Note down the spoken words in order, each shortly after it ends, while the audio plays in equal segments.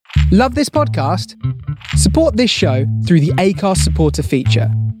Love this podcast? Support this show through the Acast supporter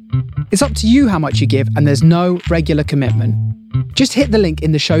feature. It's up to you how much you give, and there's no regular commitment. Just hit the link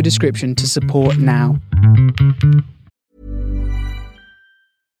in the show description to support now.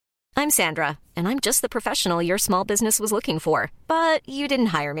 I'm Sandra, and I'm just the professional your small business was looking for. But you didn't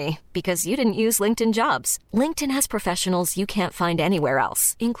hire me because you didn't use LinkedIn Jobs. LinkedIn has professionals you can't find anywhere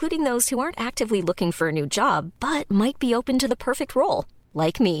else, including those who aren't actively looking for a new job, but might be open to the perfect role,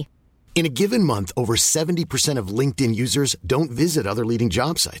 like me. In a given month, over 70% of LinkedIn users don't visit other leading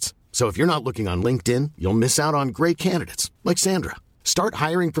job sites. So if you're not looking on LinkedIn, you'll miss out on great candidates like Sandra. Start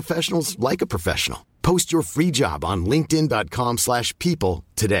hiring professionals like a professional. Post your free job on linkedin.com/people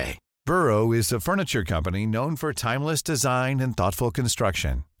today. Burrow is a furniture company known for timeless design and thoughtful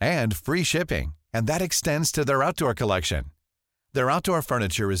construction and free shipping, and that extends to their outdoor collection. Their outdoor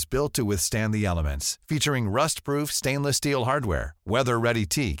furniture is built to withstand the elements, featuring rust-proof stainless steel hardware, weather-ready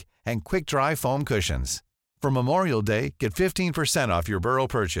teak, and quick-dry foam cushions. For Memorial Day, get 15% off your Burrow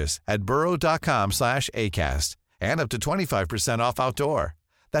purchase at burrow.com/ACAST and up to 25% off outdoor.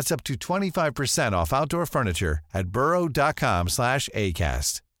 That's up to 25% off outdoor furniture at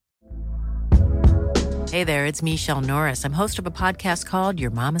burrow.com/ACAST. Hey there, it's Michelle Norris. I'm host of a podcast called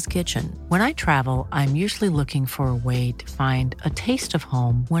Your Mama's Kitchen. When I travel, I'm usually looking for a way to find a taste of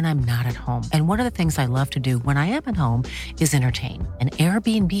home when I'm not at home. And one of the things I love to do when I am at home is entertain. And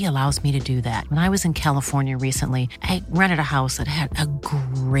Airbnb allows me to do that. When I was in California recently, I rented a house that had a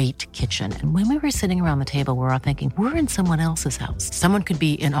great kitchen. And when we were sitting around the table, we were all thinking, we're in someone else's house. Someone could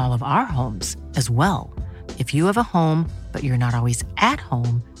be in all of our homes as well. If you have a home, but you're not always at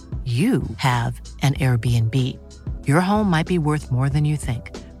home, you have an Airbnb. Your home might be worth more than you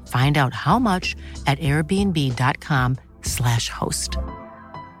think. Find out how much at airbnb.com/host.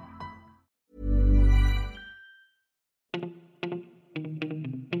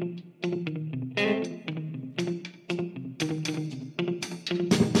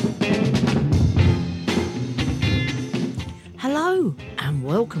 Hello, and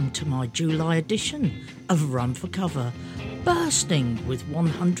welcome to my July edition of Run for Cover, bursting with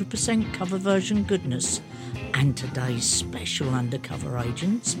 100% cover version goodness. And today's special undercover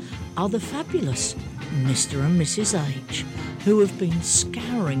agents are the fabulous Mr. and Mrs. H, who have been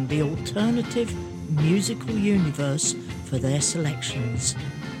scouring the alternative musical universe for their selections.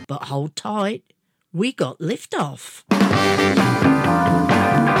 But hold tight, we got liftoff.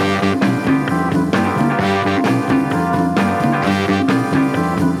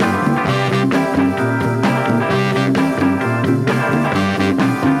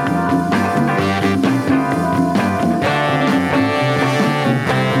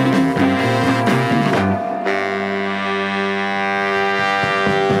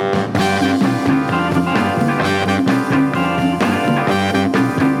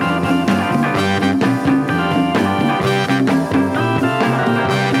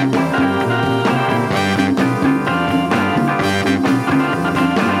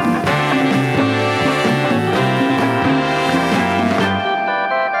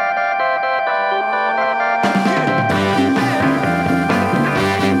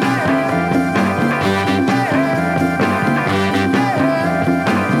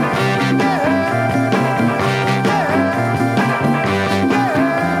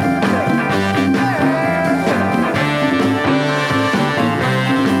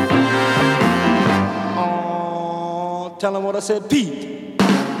 Tell him what I said, Pete.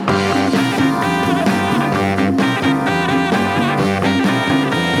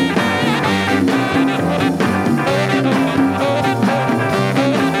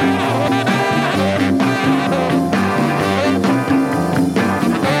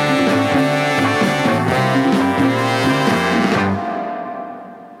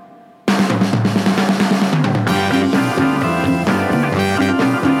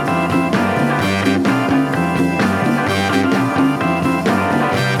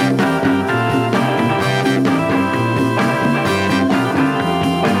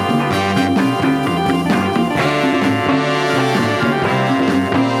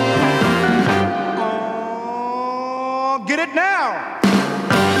 Get it now.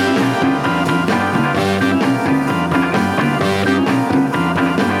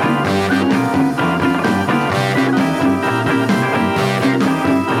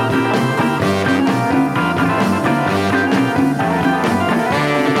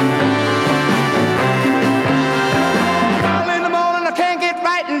 Early in the morning, I can't get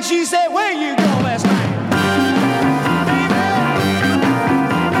right, and she said, "Where you go last night?"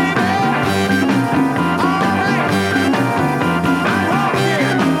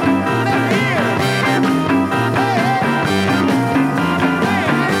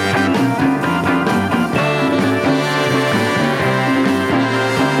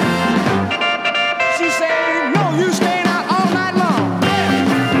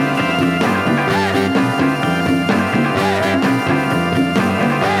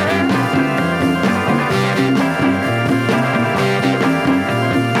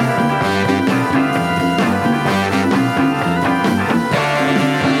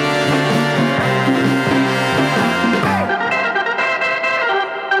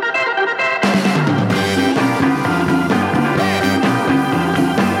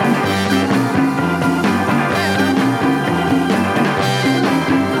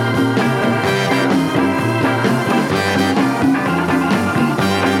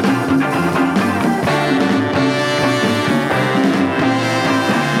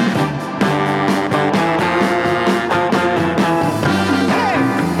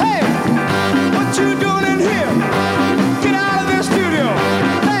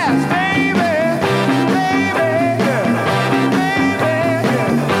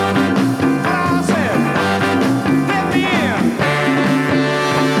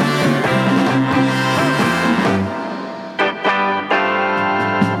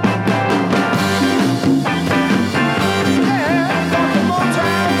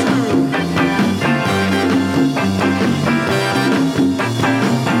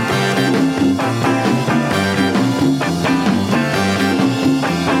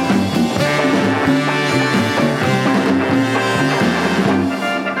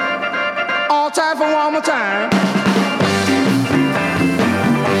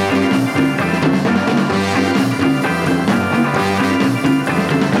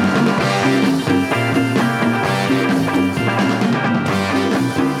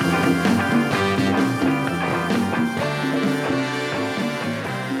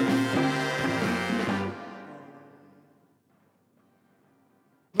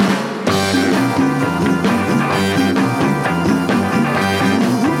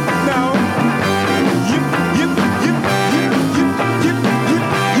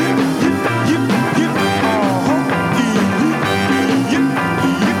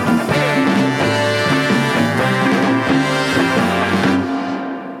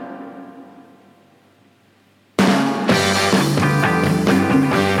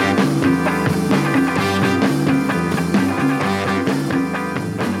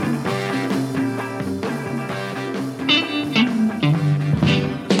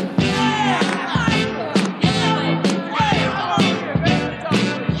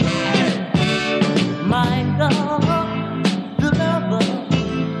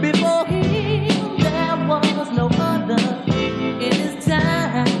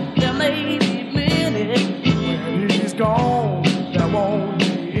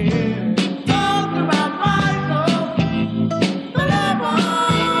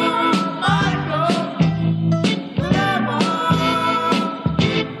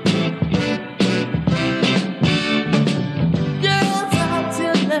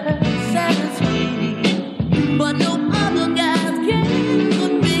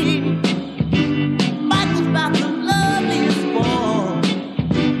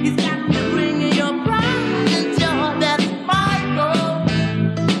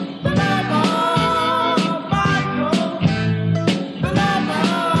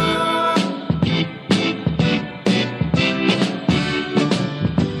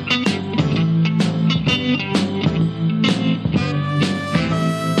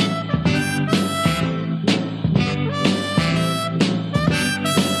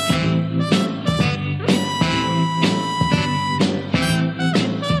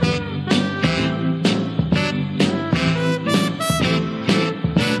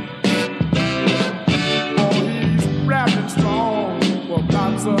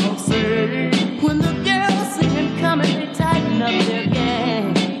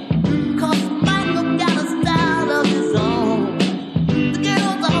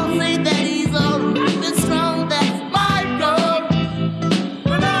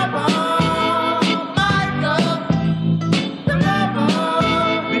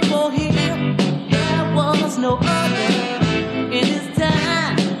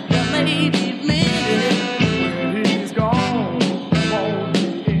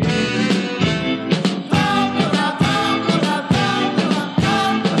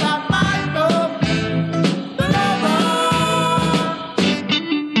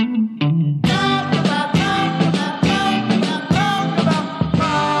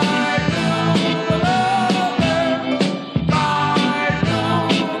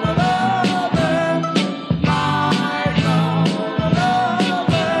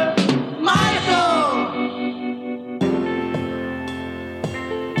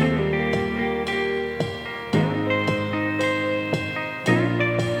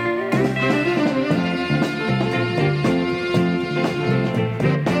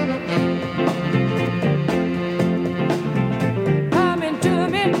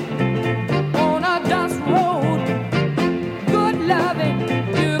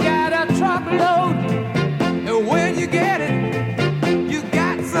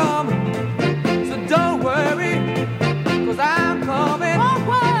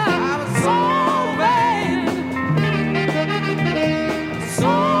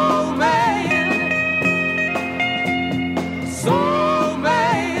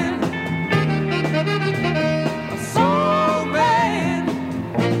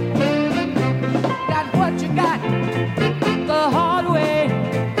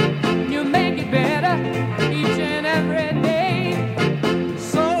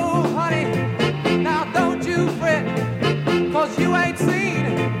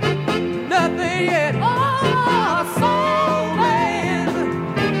 yet. Oh, a soul man.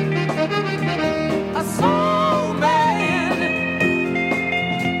 A soul man.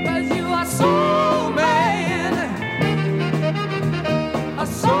 'Cause you are soul man. A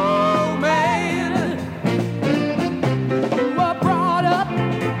soul man. You were brought up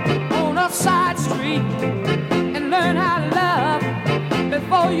on a side street and learned how to love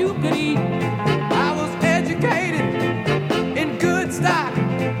before you could eat. I was educated in good stock.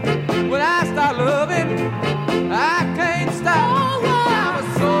 When I start loving, I can't stop. I'm a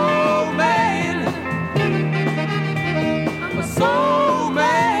soul man. I'm a soul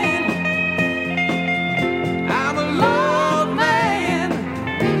man. I'm a love man.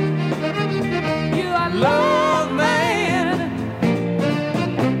 You are love man.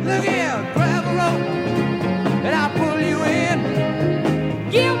 Look here, grab a rope and I'll pull you in.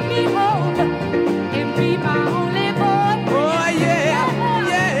 Give me hope and be my only boy. Oh yeah,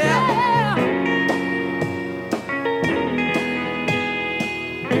 yeah.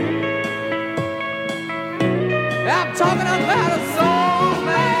 I'm talking about a soul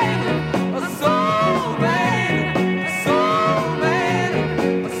man, a soul man, a soul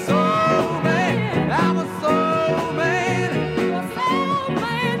man, a soul man. I'm a soul man, a soul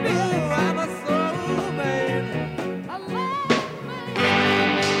man. Ooh, I'm a soul man, a love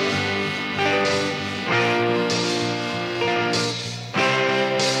man.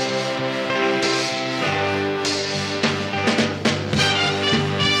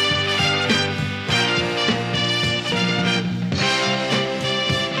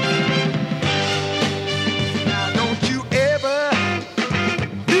 Now don't you ever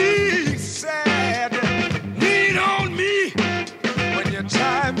be sad. Lean on me when your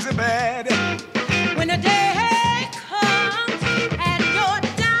times are bad. When the day comes and you're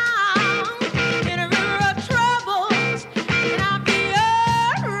down in a river of troubles, and I'll be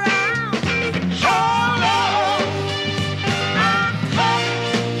around. Hold on, I'm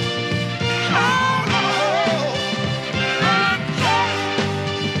coming. hold on. I'm coming.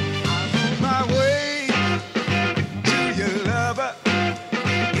 On my way to your lover.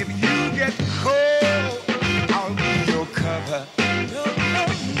 If you get cold, I'll be your cover. No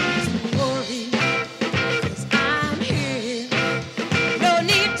need to worry, 'cause I'm here. No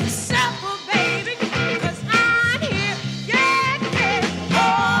need to suffer, baby, 'cause I'm here. Yeah, yeah.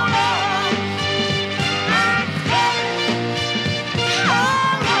 Hold on. I'm coming.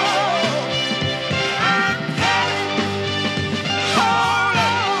 Hold on. I'm coming. Hold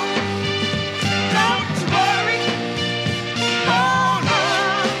on, Don't worry. Hold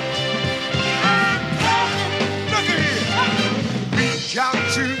on. I'm coming. look at here. Reach out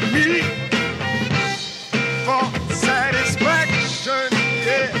to me for satisfaction,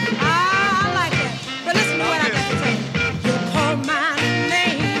 yeah. I like that. But listen to what I got to say. You call my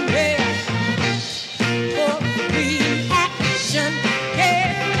name, yeah. For reaction,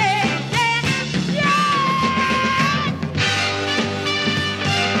 yeah, yeah, yeah, yeah.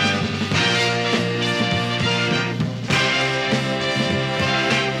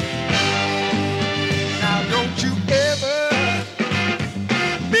 Now don't you ever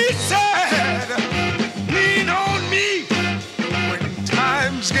be sad. Lean on me when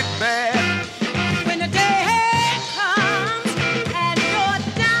times get bad. When the day comes and you're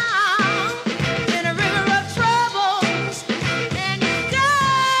down in a river of troubles and you're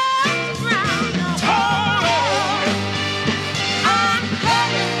down to drown. Hold on, I'm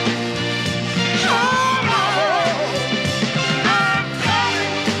coming. Hold on. I'm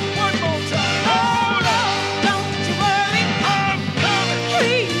coming. one more time. Hold on, Don't you worry. I'm coming.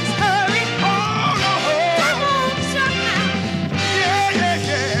 Please hurry. Hold on, Come on, shut now. yeah, yeah,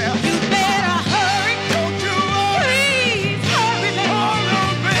 yeah. You better hurry. Don't you worry. Please hurry, baby. Hold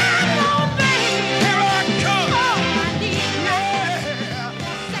on, baby. Come on, baby. Here I come. All I need now Yeah.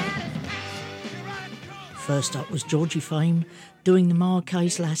 is satisfaction. Here I come. First up was Georgie Fame doing the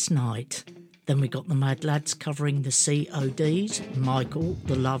Marqués Last Night. Then we got the Mad Lads covering the CODs, Michael,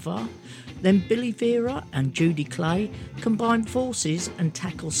 the Lover. Then Billy Vera and Judy Clay combined forces and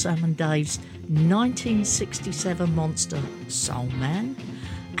tackled Sam and Dave's 1967 monster Soul Man.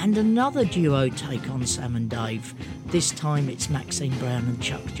 And another duo take on Sam and Dave. This time it's Maxine Brown and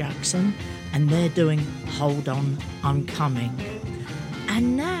Chuck Jackson, and they're doing Hold On, I'm Coming.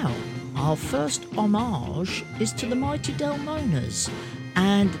 And now, our first homage is to the Mighty Delmonas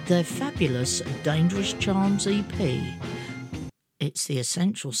and their fabulous Dangerous Charms EP. It's the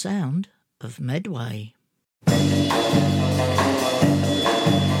essential sound of Medway.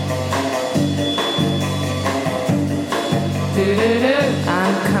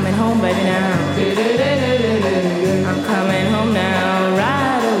 I'm coming home, baby, now. I'm coming home now,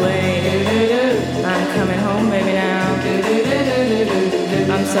 right away.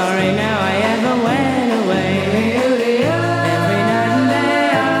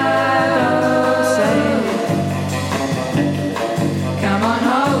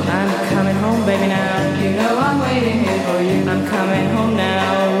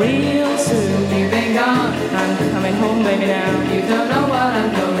 know what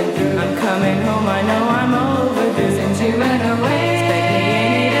I'm going through. I'm coming home, I know I'm overdue. Since you went away, expect me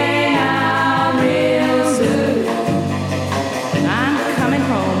any day now, real soon. I'm coming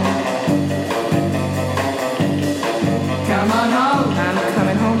home. Come on home. I'm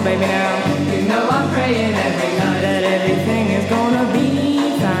coming home, baby, now. You know I'm praying every night that everything is gonna be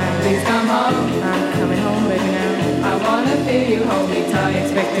fine. Please come home. I'm coming home, baby, now. I wanna feel you hold me tight.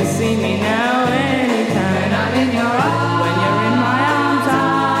 Expect to see me now anytime. When I'm in your arms. When you're in my arms,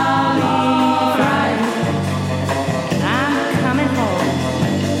 I'll be fine. I'm coming home.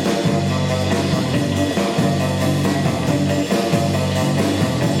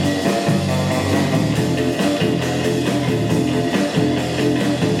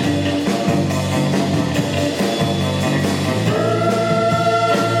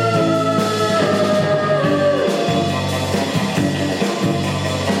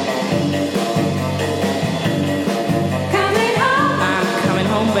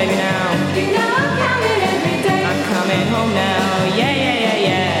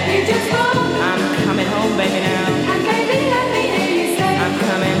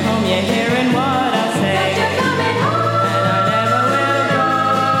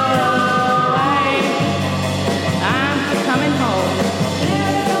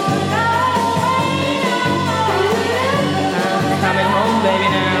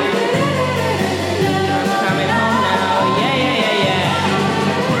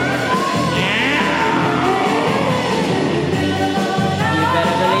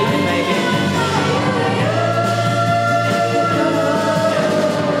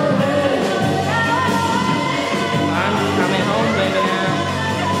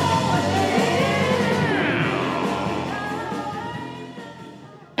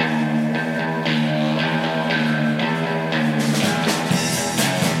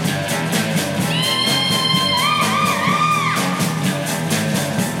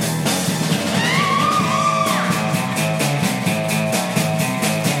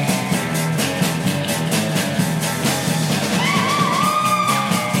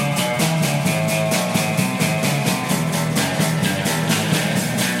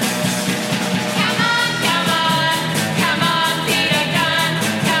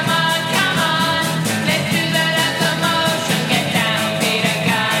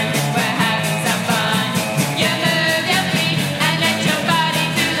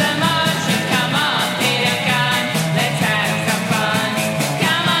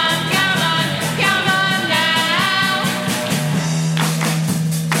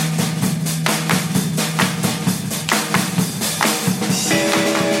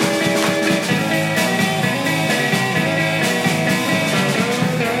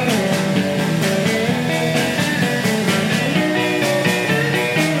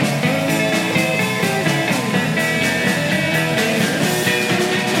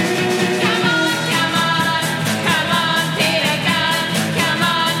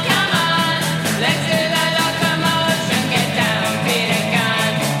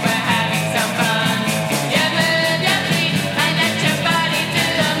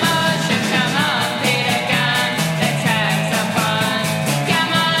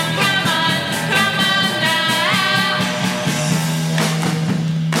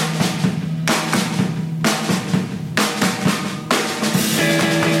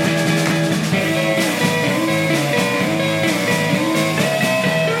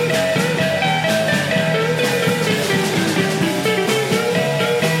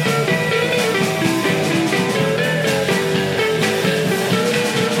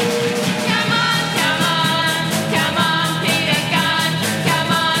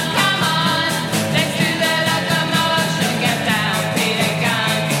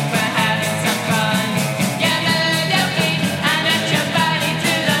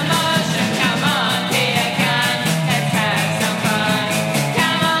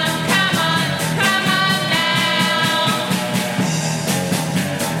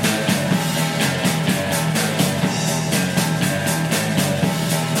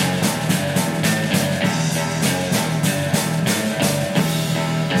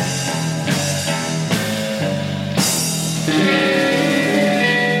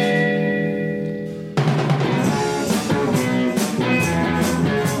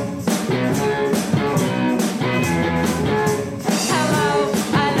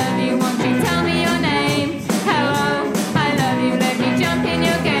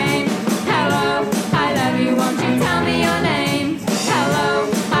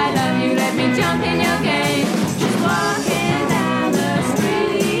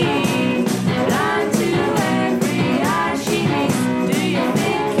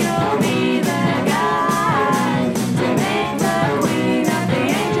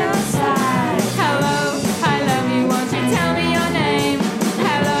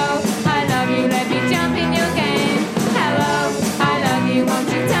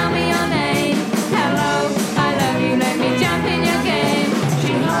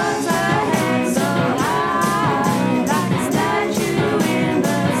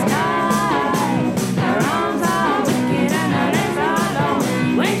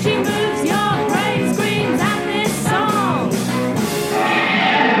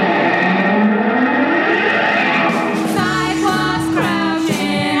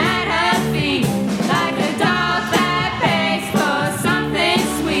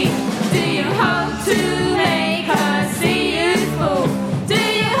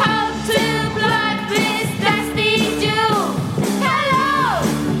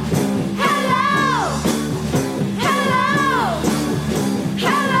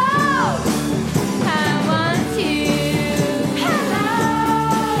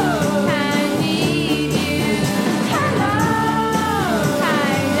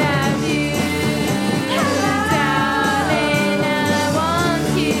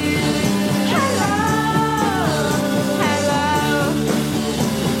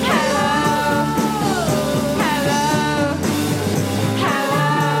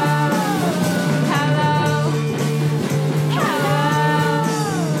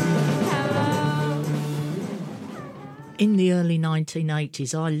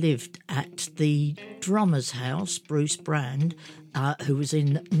 1980s, I lived at the drummer's house, Bruce Brand, who was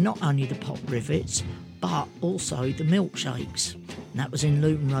in not only the Pop Rivets, but also the Milkshakes. And that was in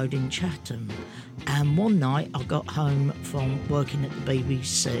Luton Road in Chatham. And one night I got home from working at the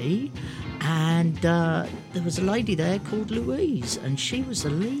BBC, and there was a lady there called Louise, and she was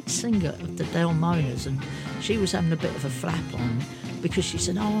the lead singer of the Delmoners, and she was having a bit of a flap on because she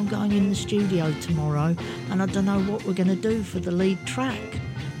said, I'm going in the studio tomorrow and I don't know what we're going to do for the lead track.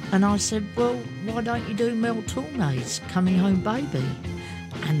 And I said, well, why don't you do Mel Torme's Coming Home Baby?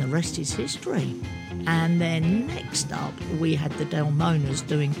 And the rest is history. And then next up, we had the Delmoners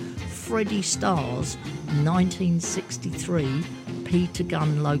doing Freddie Starr's 1963 Peter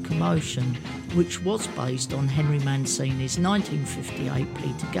Gunn Locomotion, which was based on Henry Mancini's 1958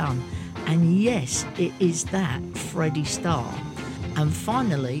 Peter Gunn. And yes, it is that Freddie Starr. And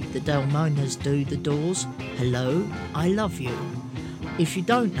finally, the Delmoners do the Doors' Hello, I Love You. If you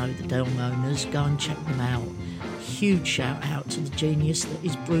don't know the Delmoners, go and check them out. Huge shout out to the genius that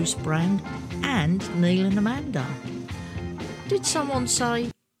is Bruce Brand and Neil and Amanda. Did someone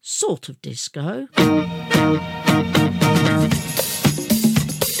say sort of disco?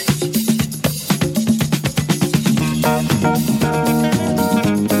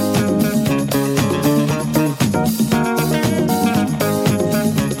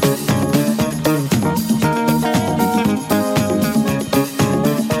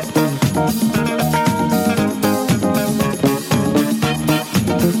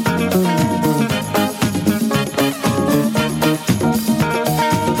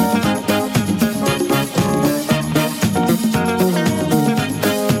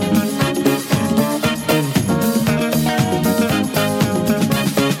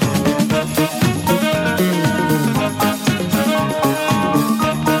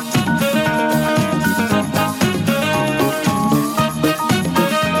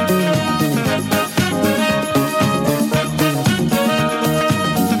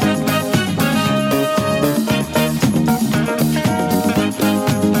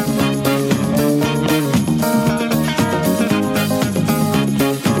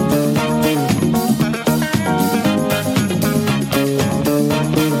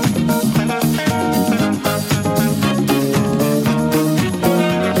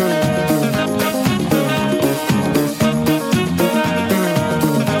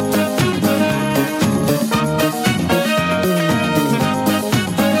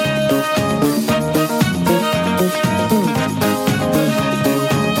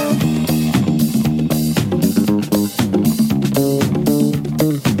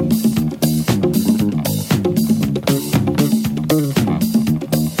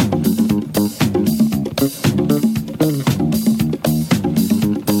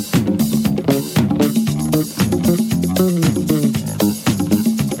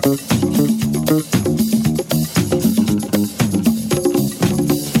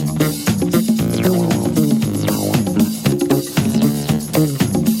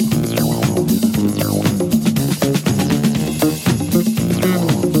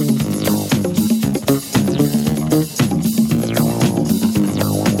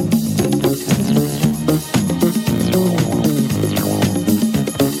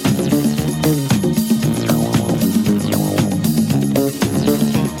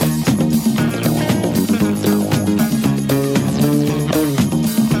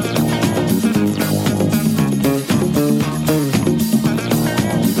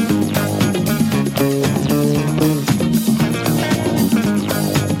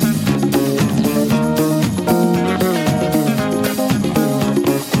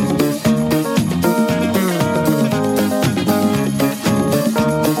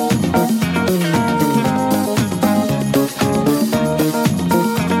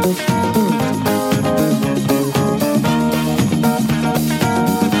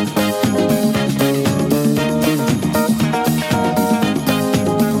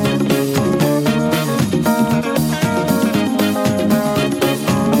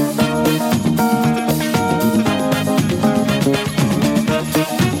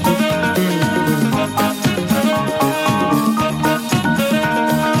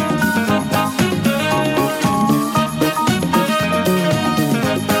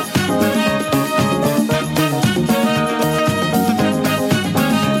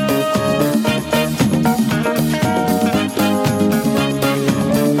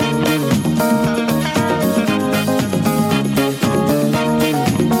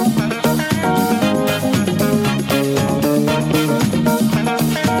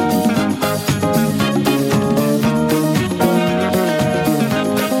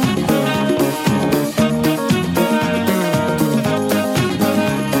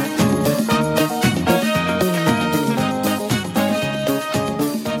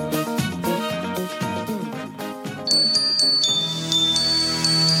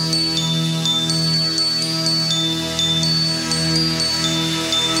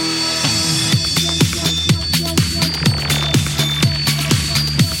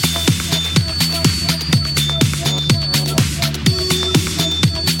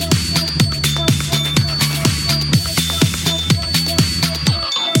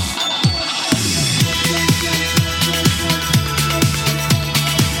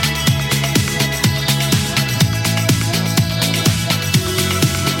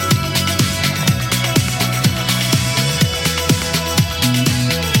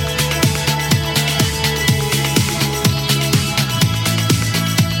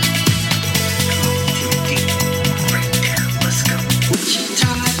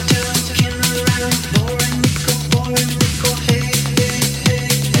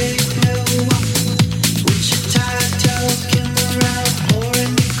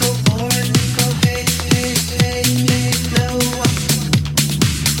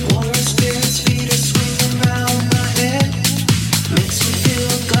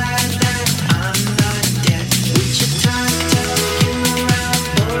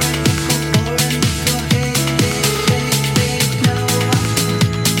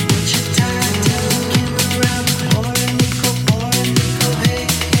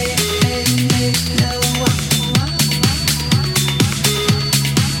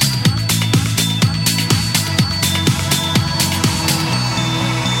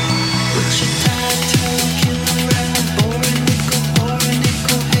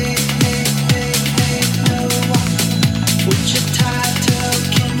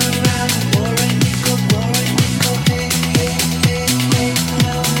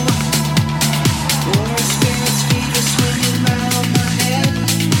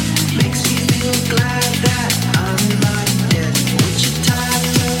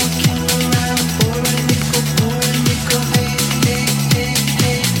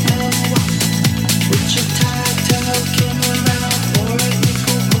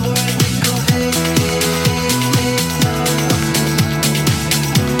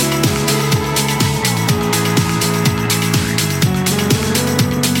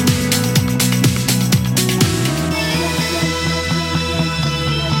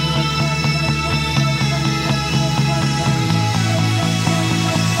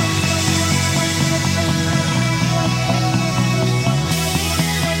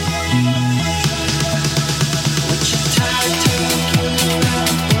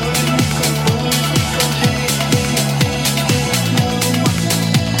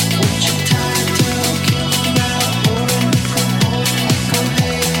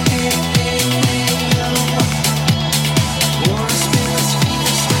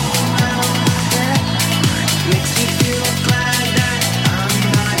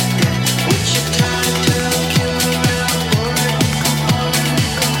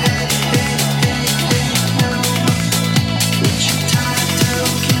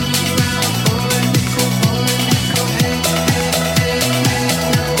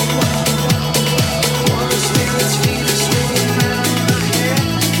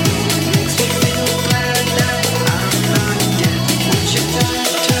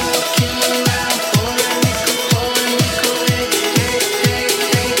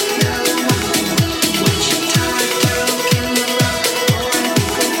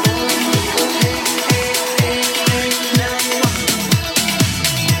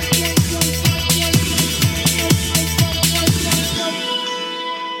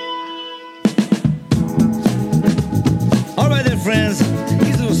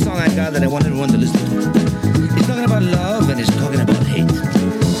 record that I want everyone to listen to. It's talking about love and it's talking about hate.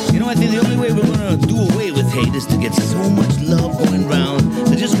 You know, I think the only way we're going to do away with hate is to get so much love going round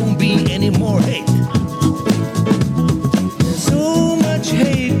there just won't be any more hate. There's so much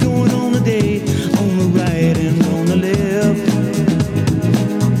hate going on today, on the right and on the left.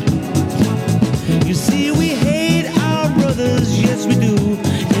 You see, we hate our brothers, yes we do,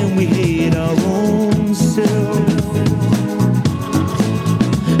 and we hate our own self.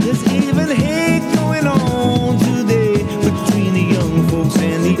 There's even hate going on today between the young folks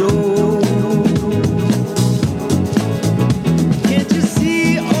and the old. Can't you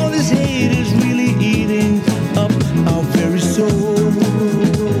see all this hate is really eating up our very soul?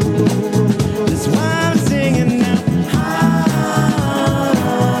 That's why I'm singing now.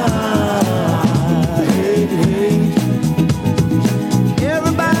 Hate, hate.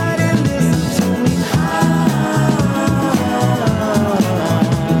 Everybody listen to me.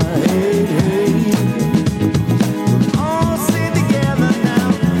 Hate, hate. All sing together now.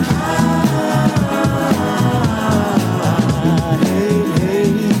 Hate,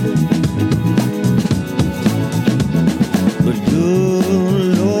 hate. But good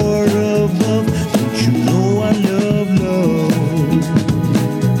Lord above, don't you know I love love?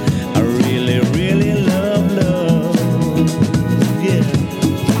 I really, really love love. Yeah.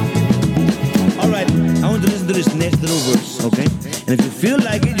 All right, I want to listen to this next little verse, okay? And if you feel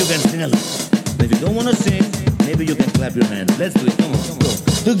like it, you can sing along. And if you don't want to sing, maybe you can clap your hands. Let's do it. Come on, go.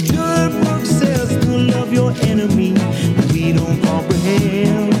 The good book says to love your enemy. We don't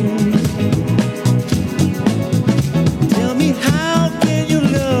comprehend. Tell me, how can you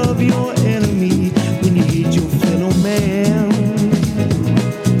love your enemy when you hate your fellow man?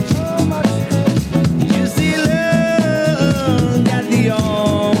 You see, love got the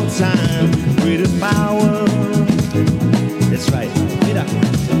all-time greatest power. That's right. Mira.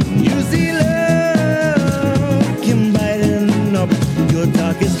 You see, love can brighten up your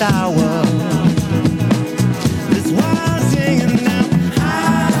darkest hour. That's why I'm singing now.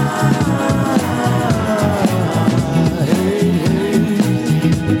 Hey, hey.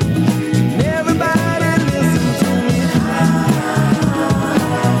 Everybody listen to me.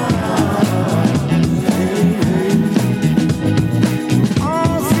 Hey, hey.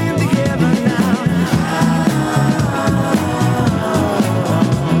 All sing together now.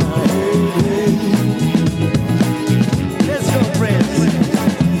 Hey, hey. Let's go, friends.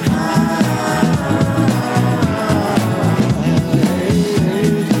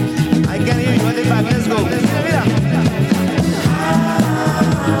 I can hear you at the back. Let's go. Let's go. Mira.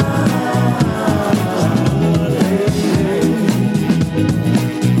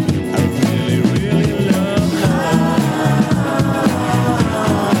 I really, really love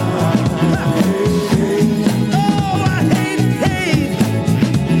Oh, I hate hate.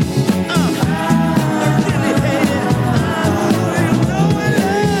 I really hate it. You know I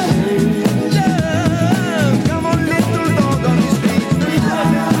love. Come on, little dog on the street.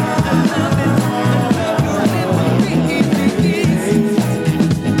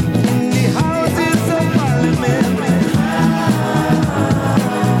 In the houses of parliament.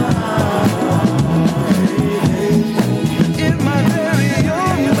 In my very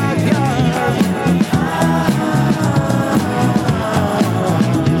own backyard.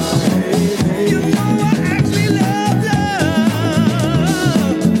 You know I actually love love.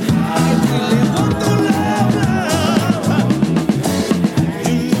 I really want to love love.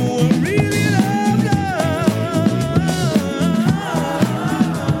 You know I really love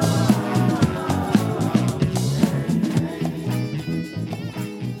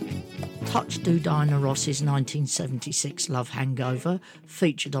Touch do Diana Ross's 1976 Love Hangover,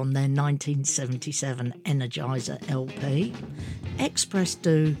 featured on their 1977 Energizer LP. Express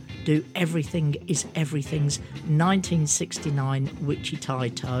do Everything is Everything's 1969 Wichita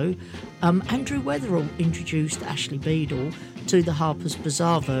Toe. Andrew Weatherall introduced Ashley Beadle to the Harper's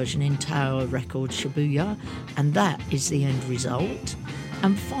Bazaar version in Tower Records Shibuya, and that is the end result.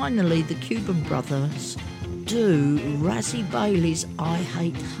 And finally, the Cuban Brothers do Razzie Bailey's I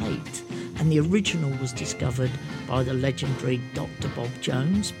Hate Hate, and the original was discovered by the legendary Dr. Bob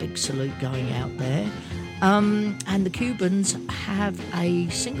Jones. Big salute going out there. And the Cubans have a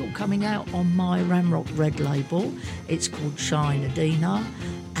single coming out on my Ramrock Red label. It's called Shine Adina,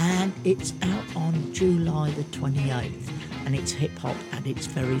 and it's out on July the 28th, and it's hip-hop at its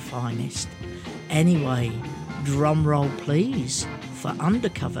very finest. Anyway, drum roll please for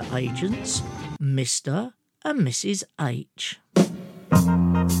Undercover Agents, Mr. and Mrs. H.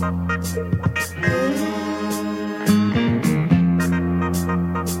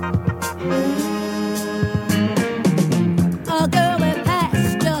 A girl went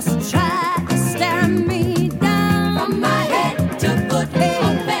past just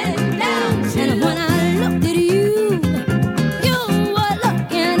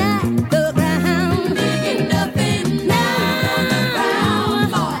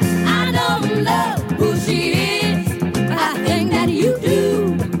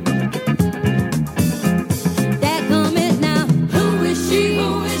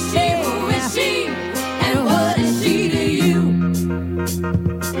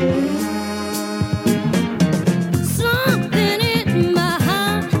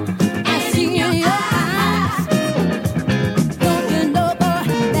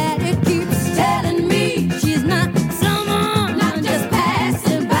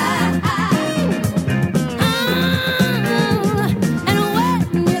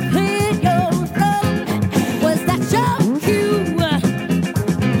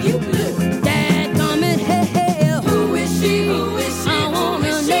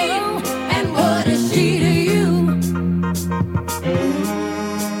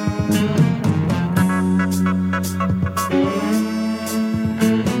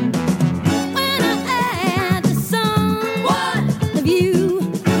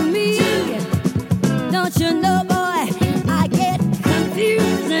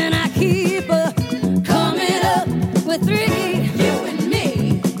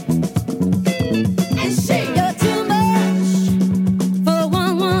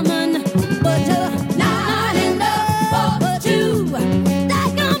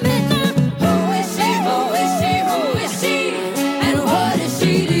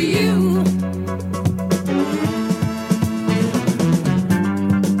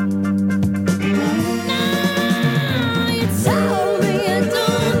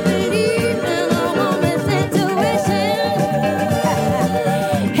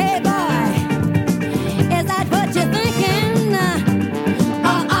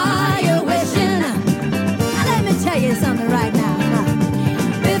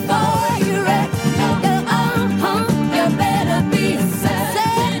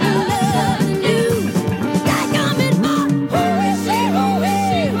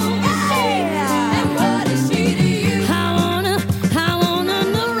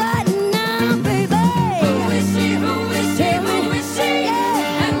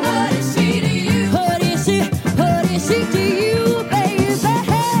she to you, baby?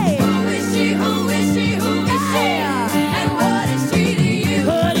 Hey, who is she? Who is she? Who is she? And what is she to you?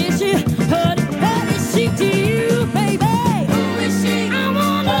 What is she? What is she to you, baby? Who is she? I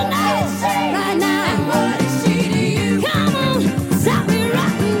wanna know right now. And what is she to you? Come on, stop me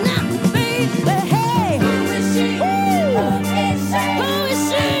right now, baby. Hey, who is she? Who is she? Who is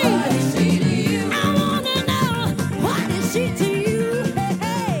she? What is she to you? I wanna know what is she to you?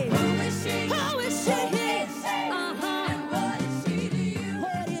 Hey, who is she? Who is she? And what is she to you?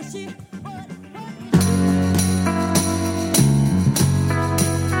 What is she?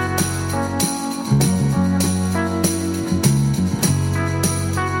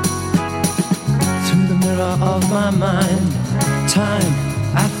 Through the mirror of my mind, time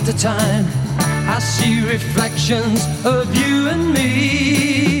after time, I see reflections of you and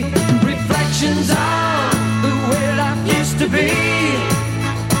me. Reflections of the way life used to be.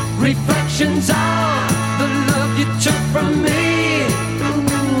 Reflections of the love you took from me.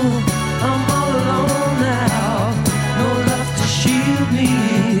 Ooh, I'm all alone now, no love to shield me.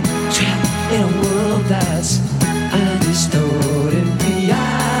 Trapped in a world that's a distorted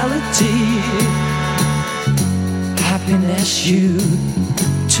reality. Happiness you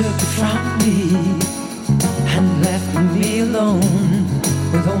took from me and left me alone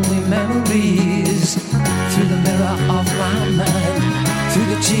with only memories. Through the mirror of my mind, through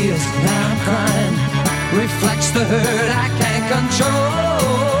the tears that I'm crying, reflects the hurt I can't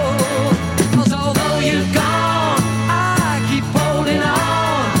control. 'Cause although you're gone, I keep holding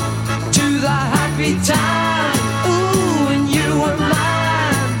on to the happy time. Ooh, and you were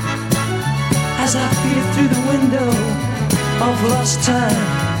mine. As I peer through the window of lost time,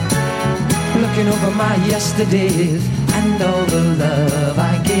 looking over my yesterdays and all the love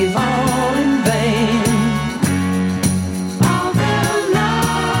I gave all in vain. All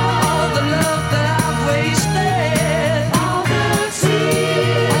the love that I've wasted, all the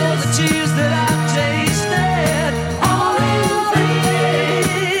tears that I've tasted, all in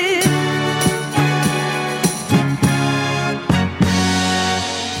vain.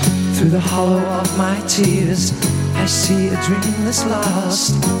 Through the hollow of my tears, I see a dream that's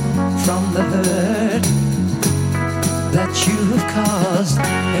lost from the hurt that you have caused.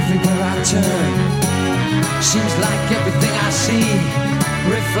 Everywhere I turn, seems like everything I see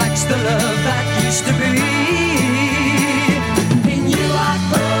reflects the love that used to be. In you I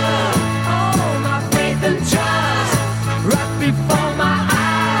put all my faith and trust. Right before my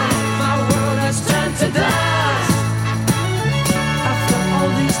eyes, my world has turned to dust. After all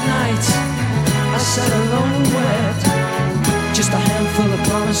these nights, I sat alone and wept. Just a handful of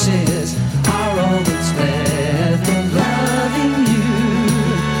promises are all that's left of loving you.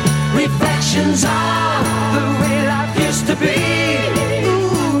 Reflections of the way life used to be.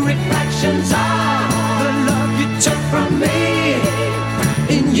 Ooh, reflections of the love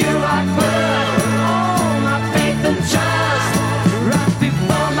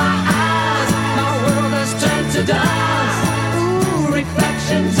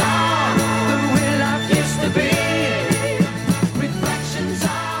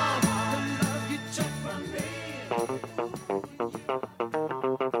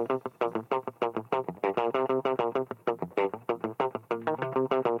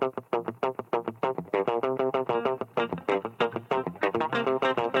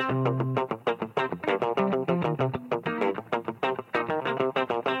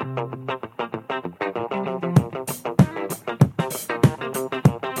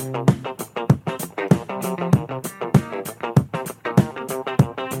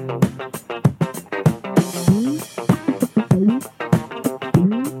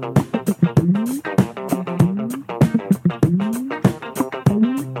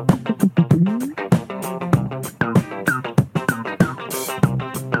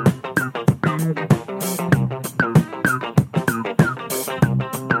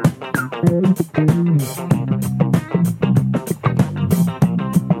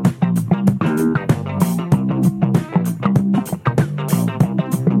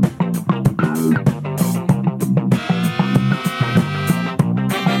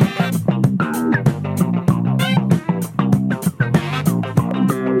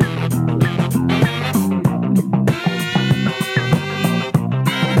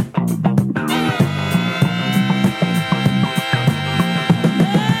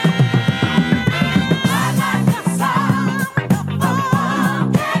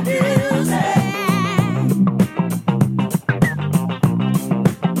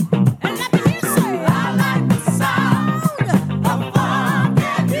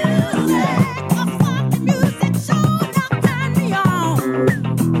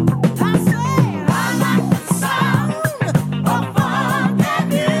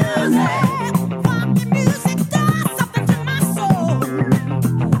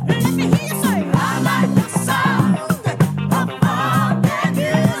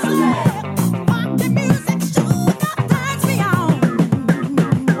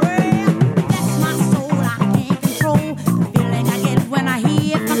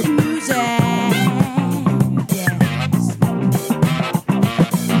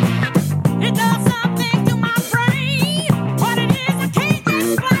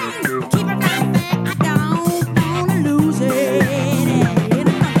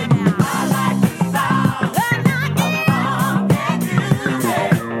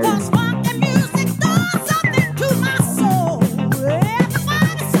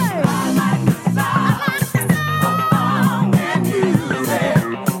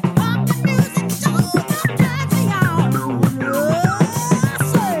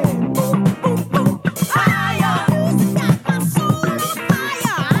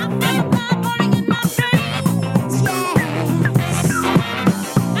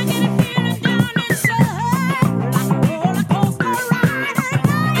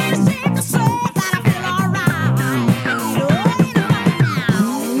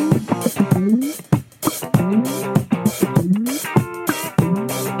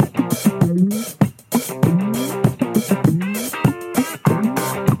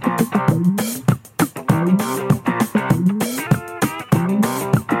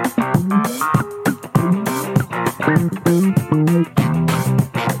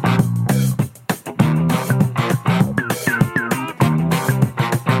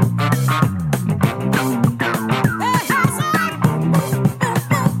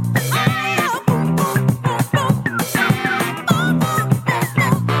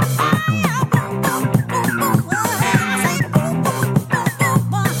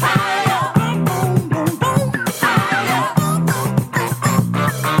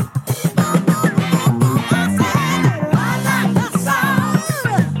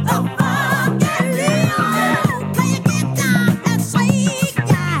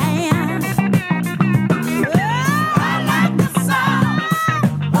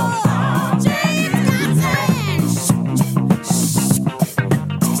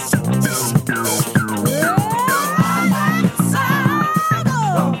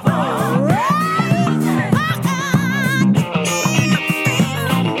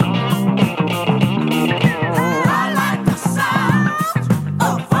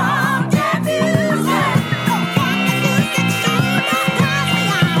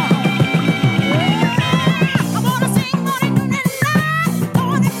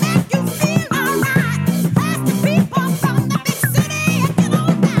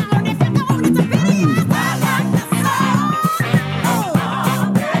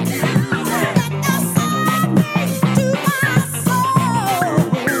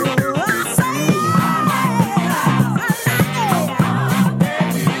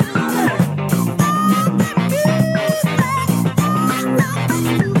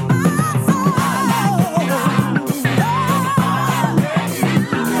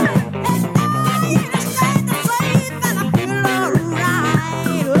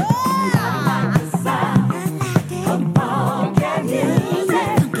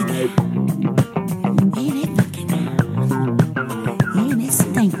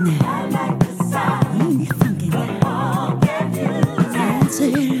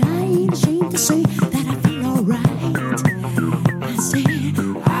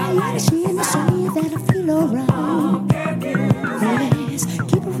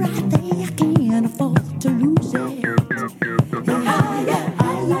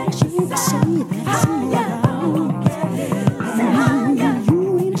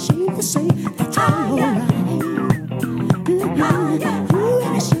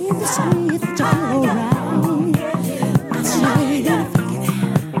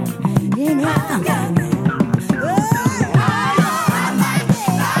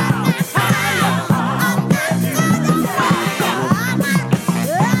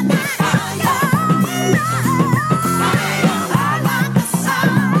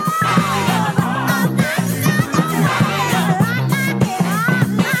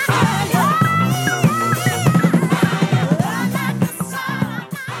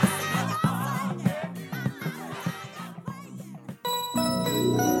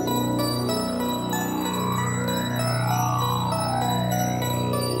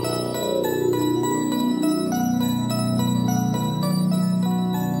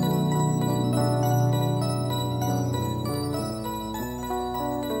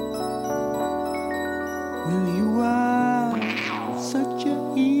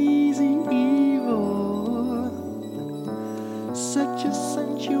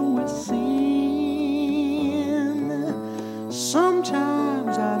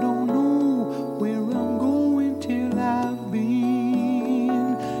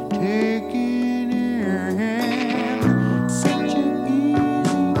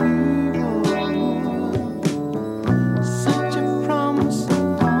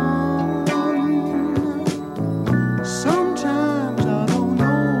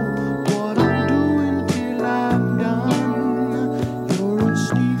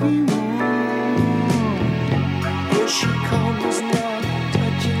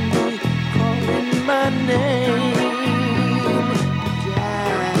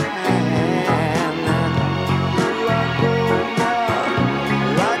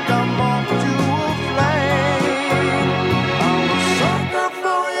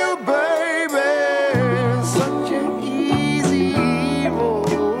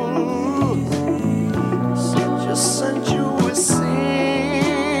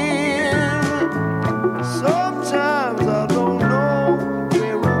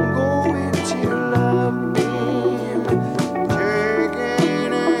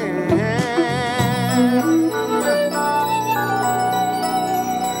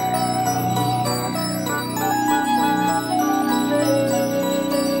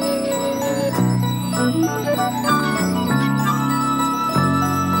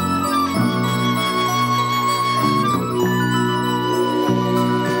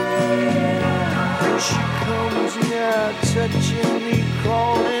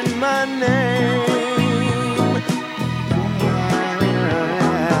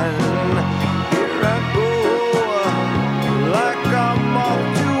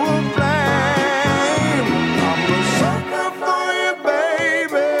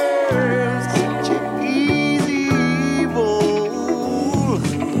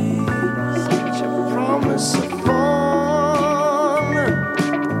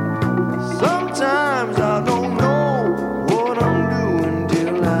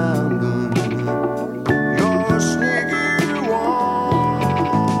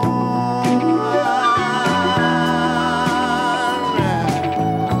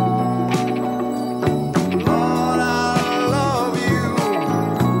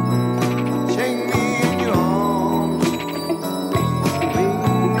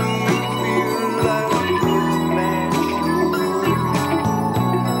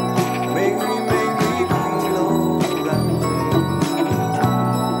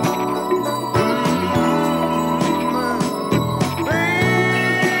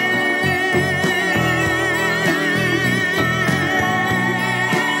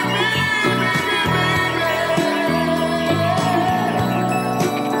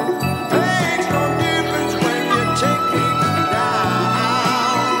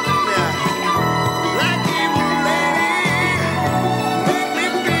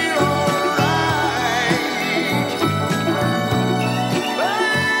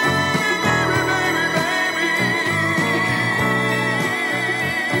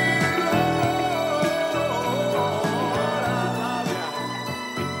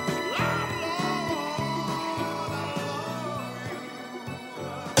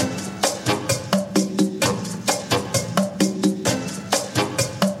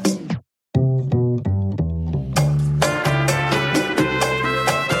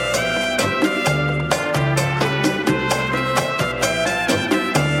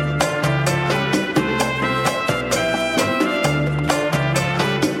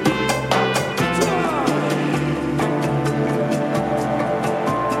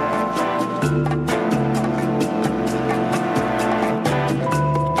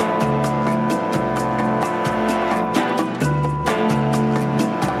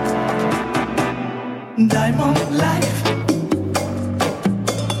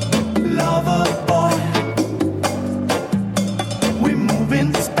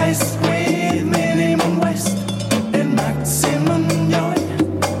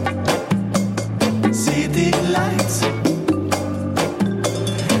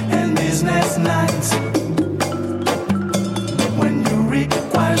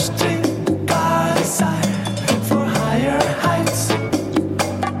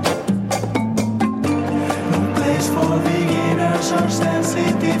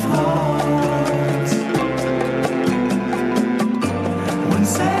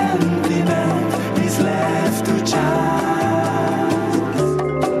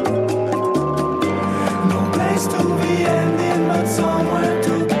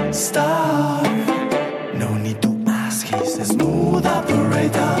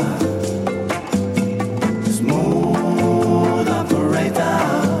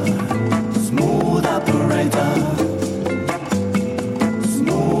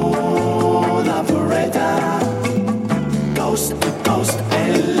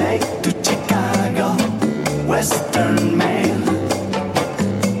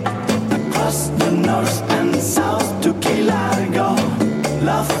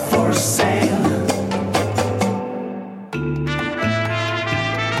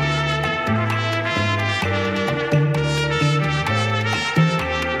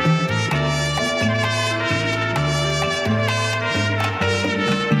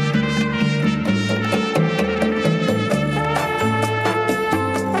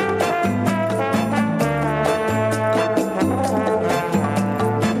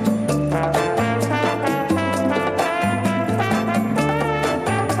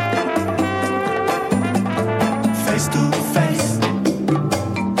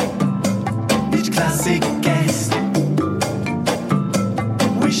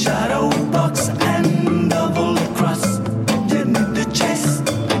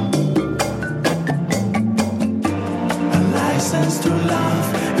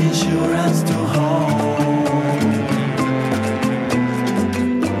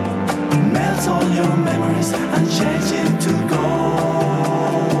takes all your memories and changes it to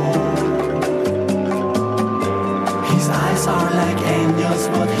gold. His eyes are like angels,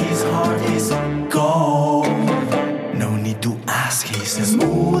 but his heart is gold. No need to ask, he's a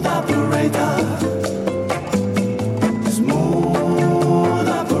smooth operator. Smooth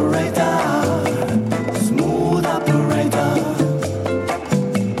operator. Smooth operator.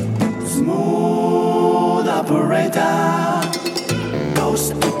 Smooth operator.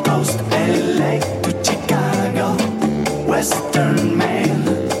 Coast to coast, LA to Chicago. Western Mail.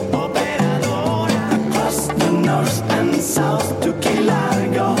 Operadora. Across the north and south to Key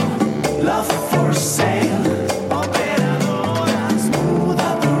Largo. Love for sale. Operadora. Smooth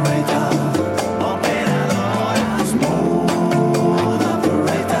operator. Operadora. Smooth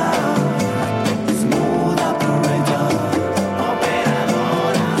operator. Smooth operator.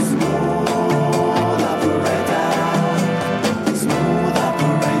 Operadora. Smooth operator. Smooth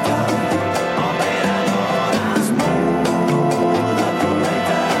operator. Operadora. Smooth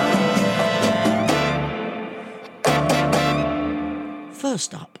operator.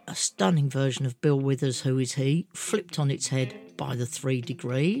 First up, a stunning version of Bill Withers' Who Is He, flipped on its head by the 3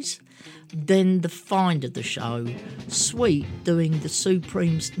 Degrees. Then the find of the show, Sweet doing the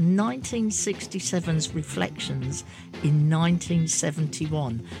Supremes' 1967's Reflections in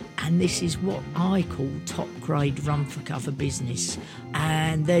 1971. And this is what I call top grade run for cover business.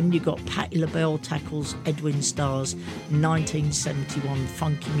 And then you got Patti LaBelle tackles Edwin Starr's 1971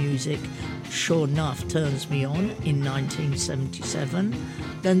 funky music, Sure Enough Turns Me On in 1977.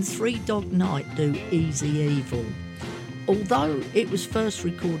 Then Three Dog Night do Easy Evil. Although it was first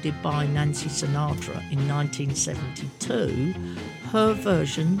recorded by Nancy Sinatra in 1972, her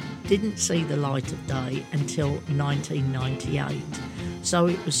version didn't see the light of day until 1998. So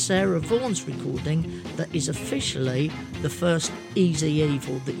it was Sarah Vaughan's recording that is officially the first Easy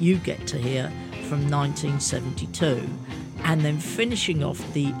Evil that you get to hear from 1972. And then finishing off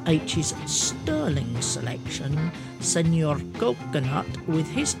the H's Sterling selection, Senor Coconut with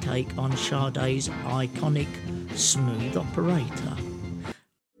his take on Sade's iconic Smooth Operator.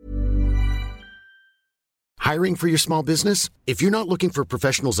 Hiring for your small business? If you're not looking for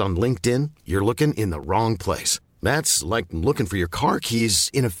professionals on LinkedIn, you're looking in the wrong place. That's like looking for your car keys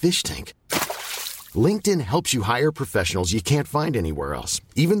in a fish tank. LinkedIn helps you hire professionals you can't find anywhere else,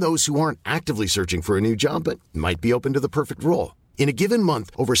 even those who aren't actively searching for a new job but might be open to the perfect role. In a given month,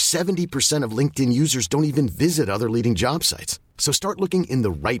 over 70% of LinkedIn users don't even visit other leading job sites. So start looking in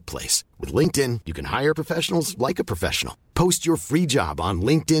the right place. With LinkedIn, you can hire professionals like a professional. Post your free job on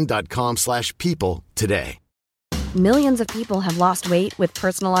linkedin.com/people today. Millions of people have lost weight with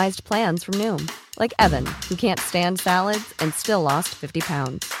personalized plans from Noom. Like Evan, who can't stand salads and still lost 50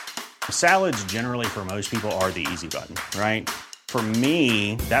 pounds. Salads generally for most people are the easy button, right? For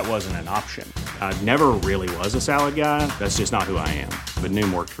me, that wasn't an option. I never really was a salad guy. That's just not who I am. But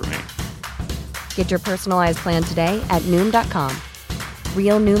Noom worked for me. Get your personalized plan today at Noom.com.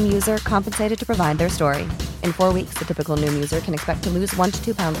 Real Noom user compensated to provide their story. In 4 weeks, the typical Noom user can expect to lose 1 to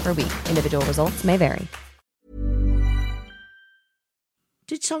 2 pounds per week. Individual results may vary.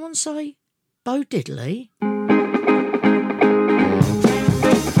 Did someone say Bo Diddley?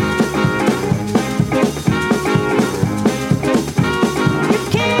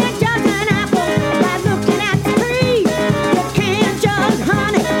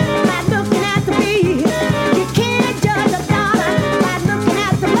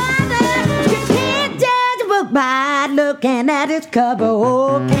 By looking at its cover,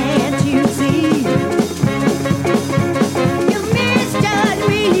 oh, can't you see? You misjudge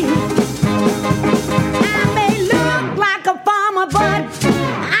me. I may look like a farmer, but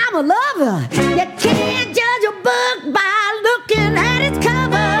I'm a lover. You can't judge a book by looking at its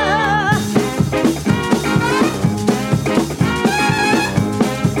cover.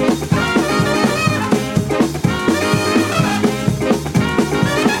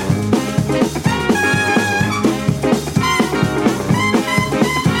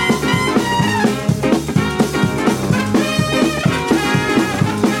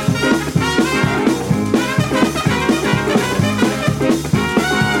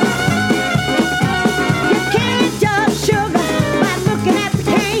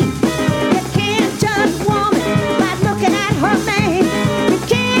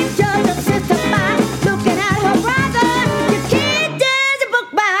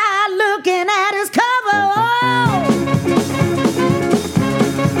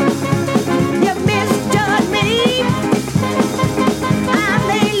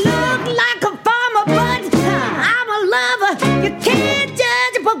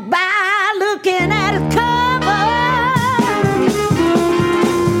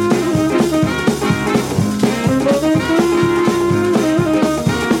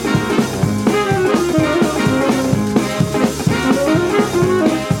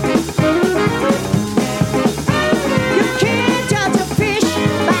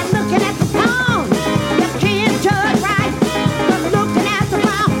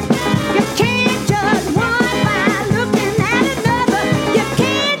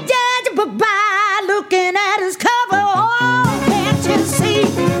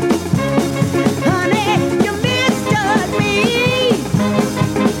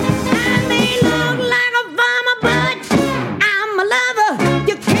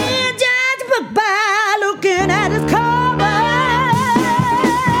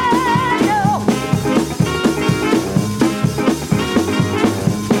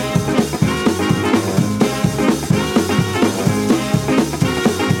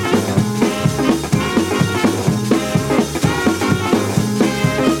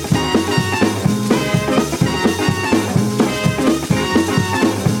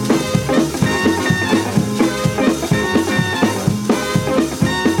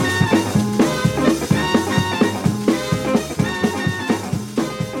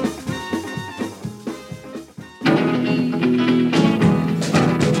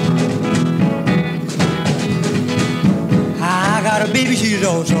 She's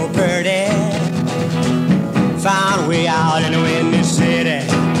oh so pretty. Found a way out in the windy city.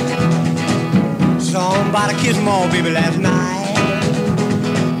 Somebody kissed more baby last night.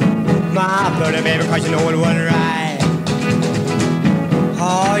 My pretty baby, cause you know it wasn't right.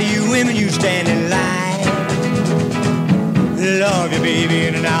 All you women, you stand in line. Love you baby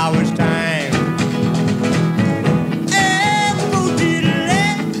in an hour's time.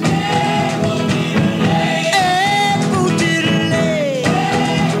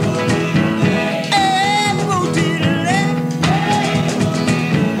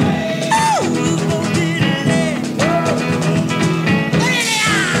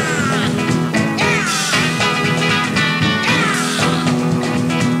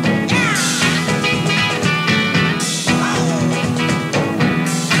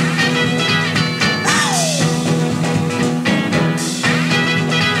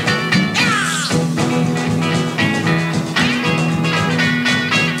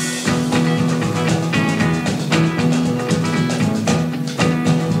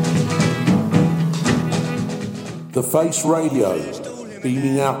 The Face Radio,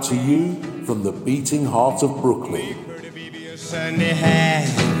 beaming out to you from the beating heart of Brooklyn. Sunday hat.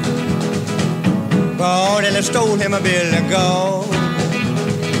 Bought and I stole him a bill of gold.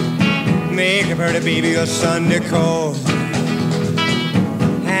 Make a pretty baby a Sunday coat.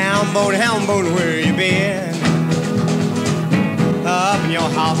 Hound bone, where you been? Up in your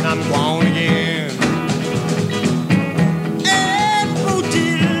house and I'm gone again.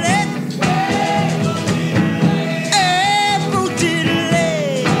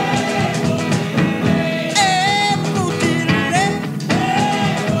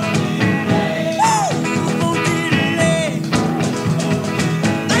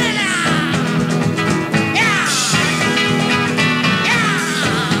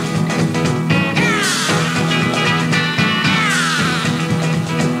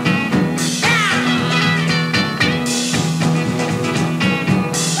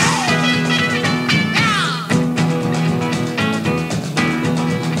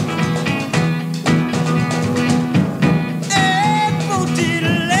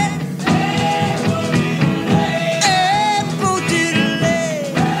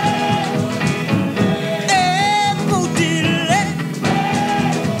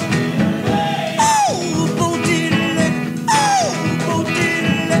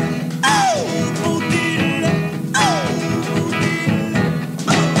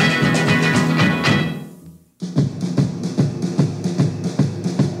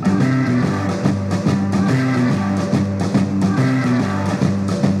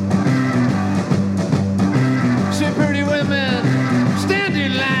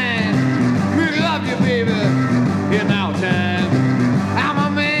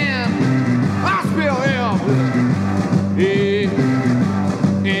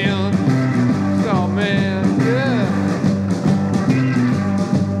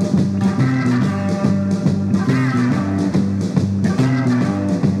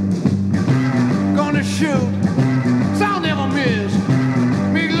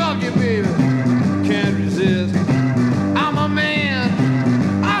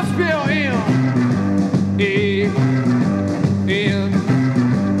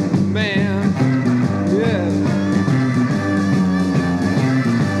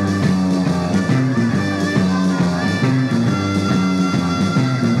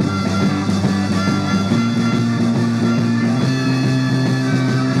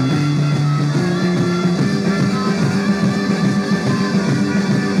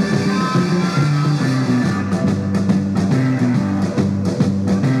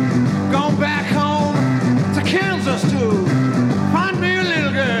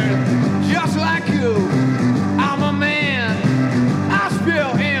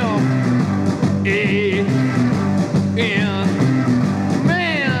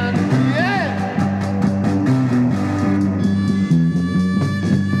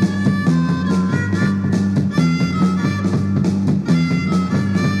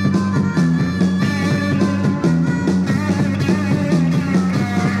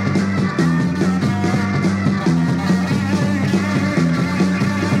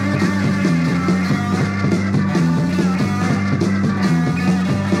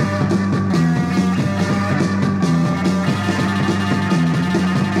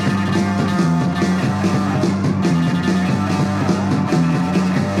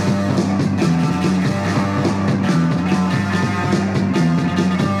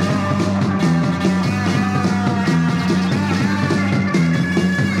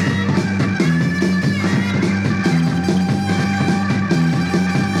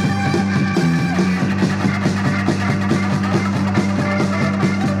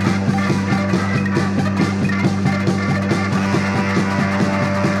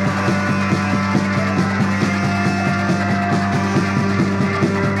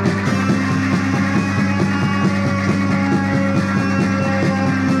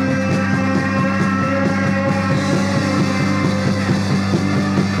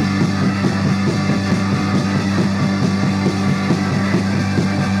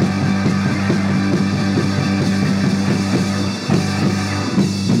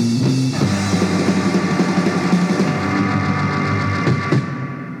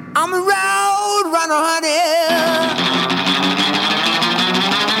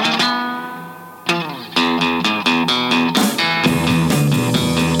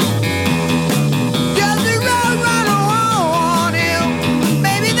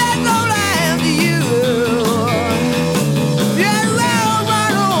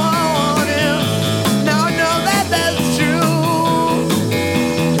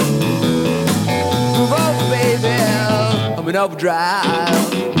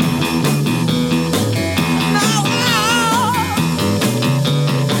 overdrive.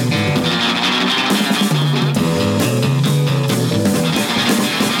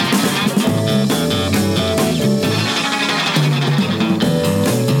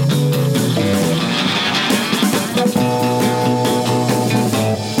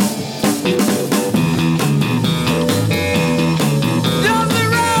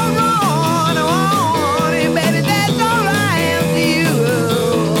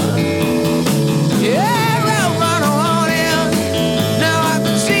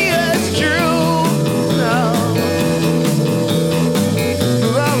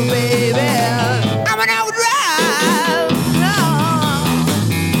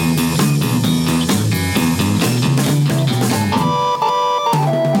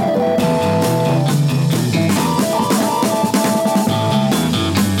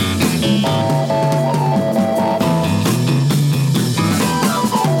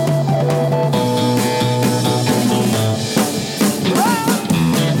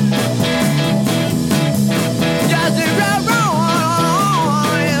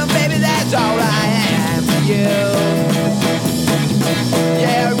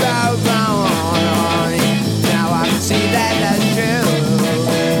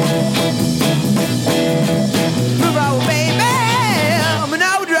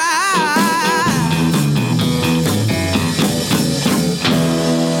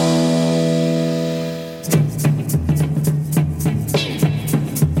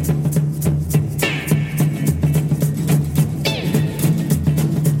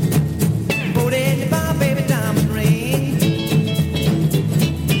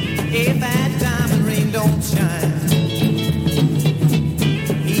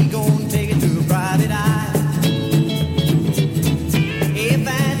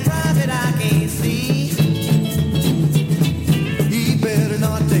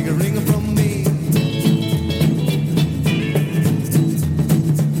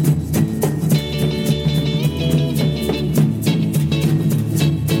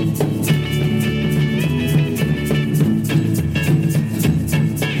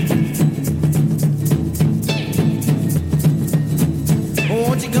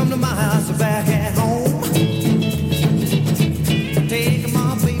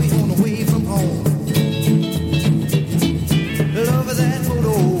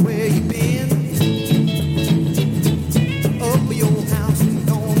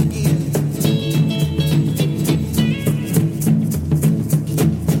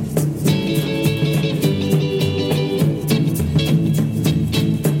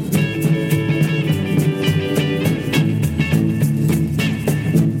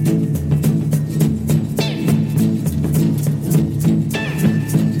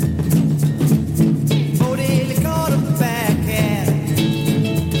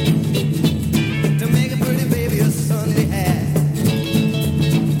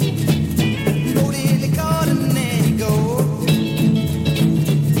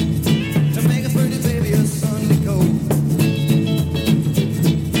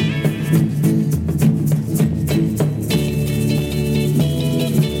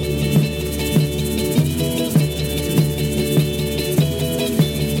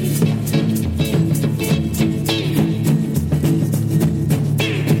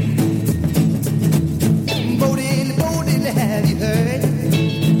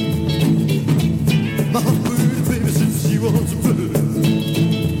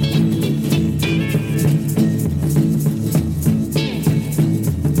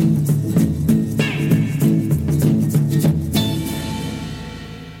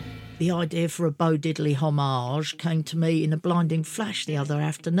 The idea for a Bo Diddley homage came to me in a blinding flash the other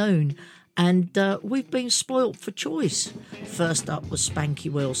afternoon, and we've been spoilt for choice. First up was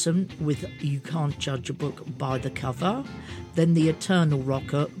Spanky Wilson with You Can't Judge a Book by the Cover. Then the eternal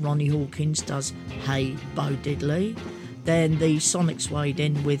rocker Ronnie Hawkins does Hey Bo Diddley. Then the Sonics wade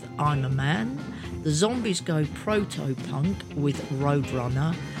in with I'm a Man. The Zombies go proto-punk with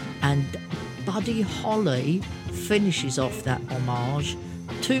Roadrunner. And Buddy Holly finishes off that homage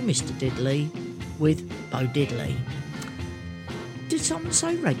to Mr. Diddley with Bo Diddley. Did someone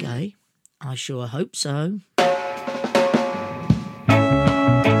say reggae? I sure hope so.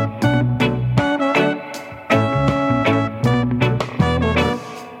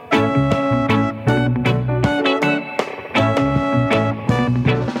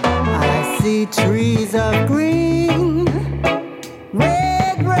 I see trees of green,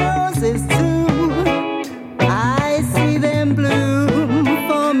 red roses too. I see them bloom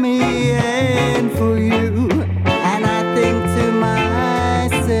for me and for you. And I think to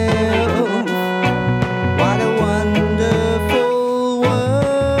myself, what a wonderful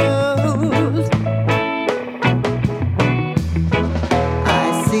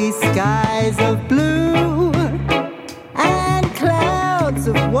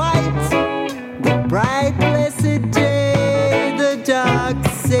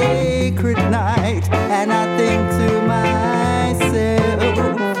sacred night, and I think to myself,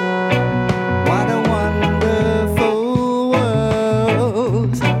 what a wonderful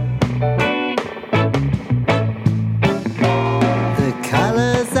world. The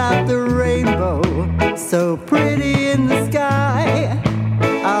colors of the rainbow, so pretty in the sky,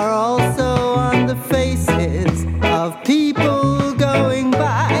 are also on the faces of people going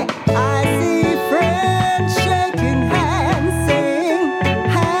by. I see friends shaking hands, saying,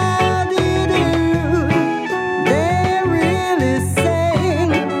 how do you do? They're really saying,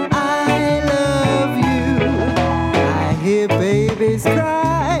 I love you. I hear babies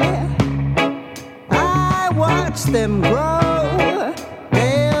cry, I watch them grow.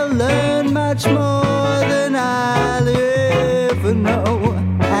 They'll learn much more than I'll ever know.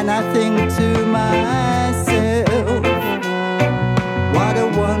 And I think to myself, what a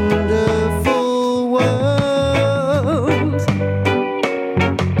wonderful world.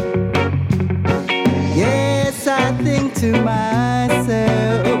 Yes, I think to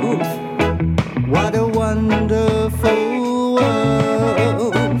myself, what a wonderful world.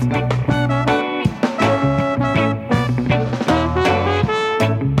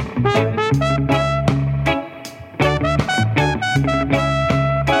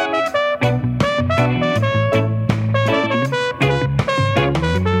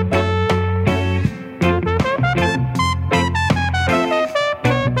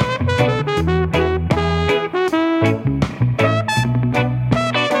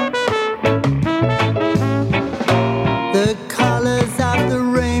 The colors of the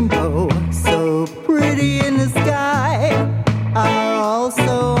rainbow, so pretty in the sky, are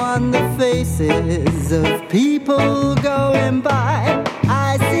also on the faces of people going by.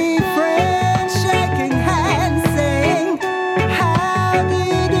 I see friends shaking hands, saying, how do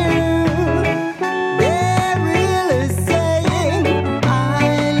you do? They're really saying, I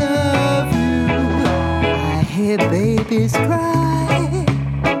love you. I hear babies cry,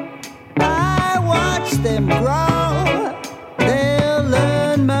 I watch them grow. They'll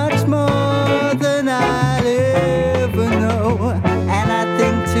learn much more than I'll ever know. And I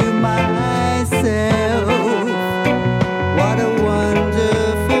think to myself, what a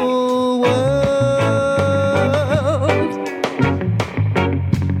wonderful world.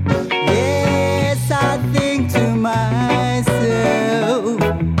 Yes, I think to myself,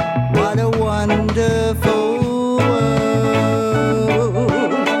 what a wonderful world.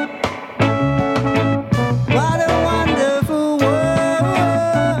 What a wonderful world.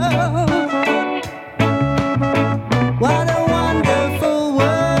 What a wonderful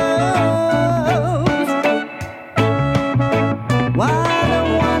world. What a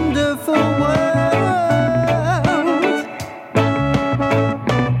wonderful world.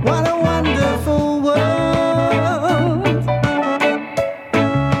 What a wonderful world.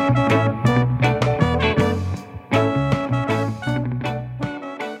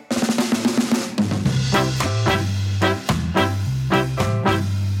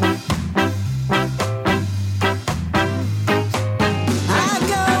 I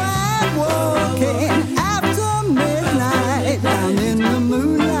go out walking after midnight, down in the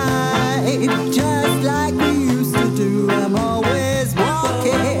moonlight, just like we used to do. I'm always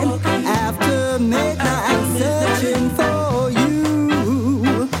walking after midnight, searching for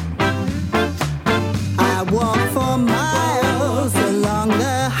you. I walk for miles along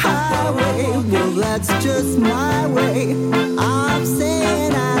the highway. Well, that's just my way of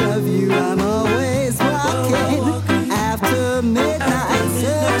saying I love you. I'm always walking after midnight,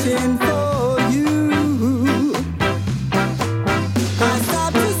 searching for you. I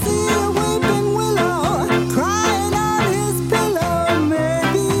stopped to see a weeping willow crying on his pillow.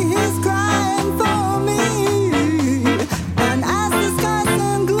 Maybe he's crying for me. And as the sky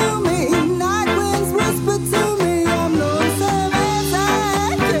turned gloomy, night winds whispered to me, I'm lonesome as I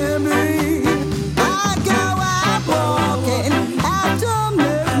can be. I go out walking after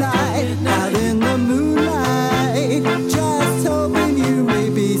midnight, out in the moonlight, just hoping you may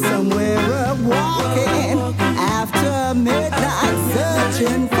be somewhere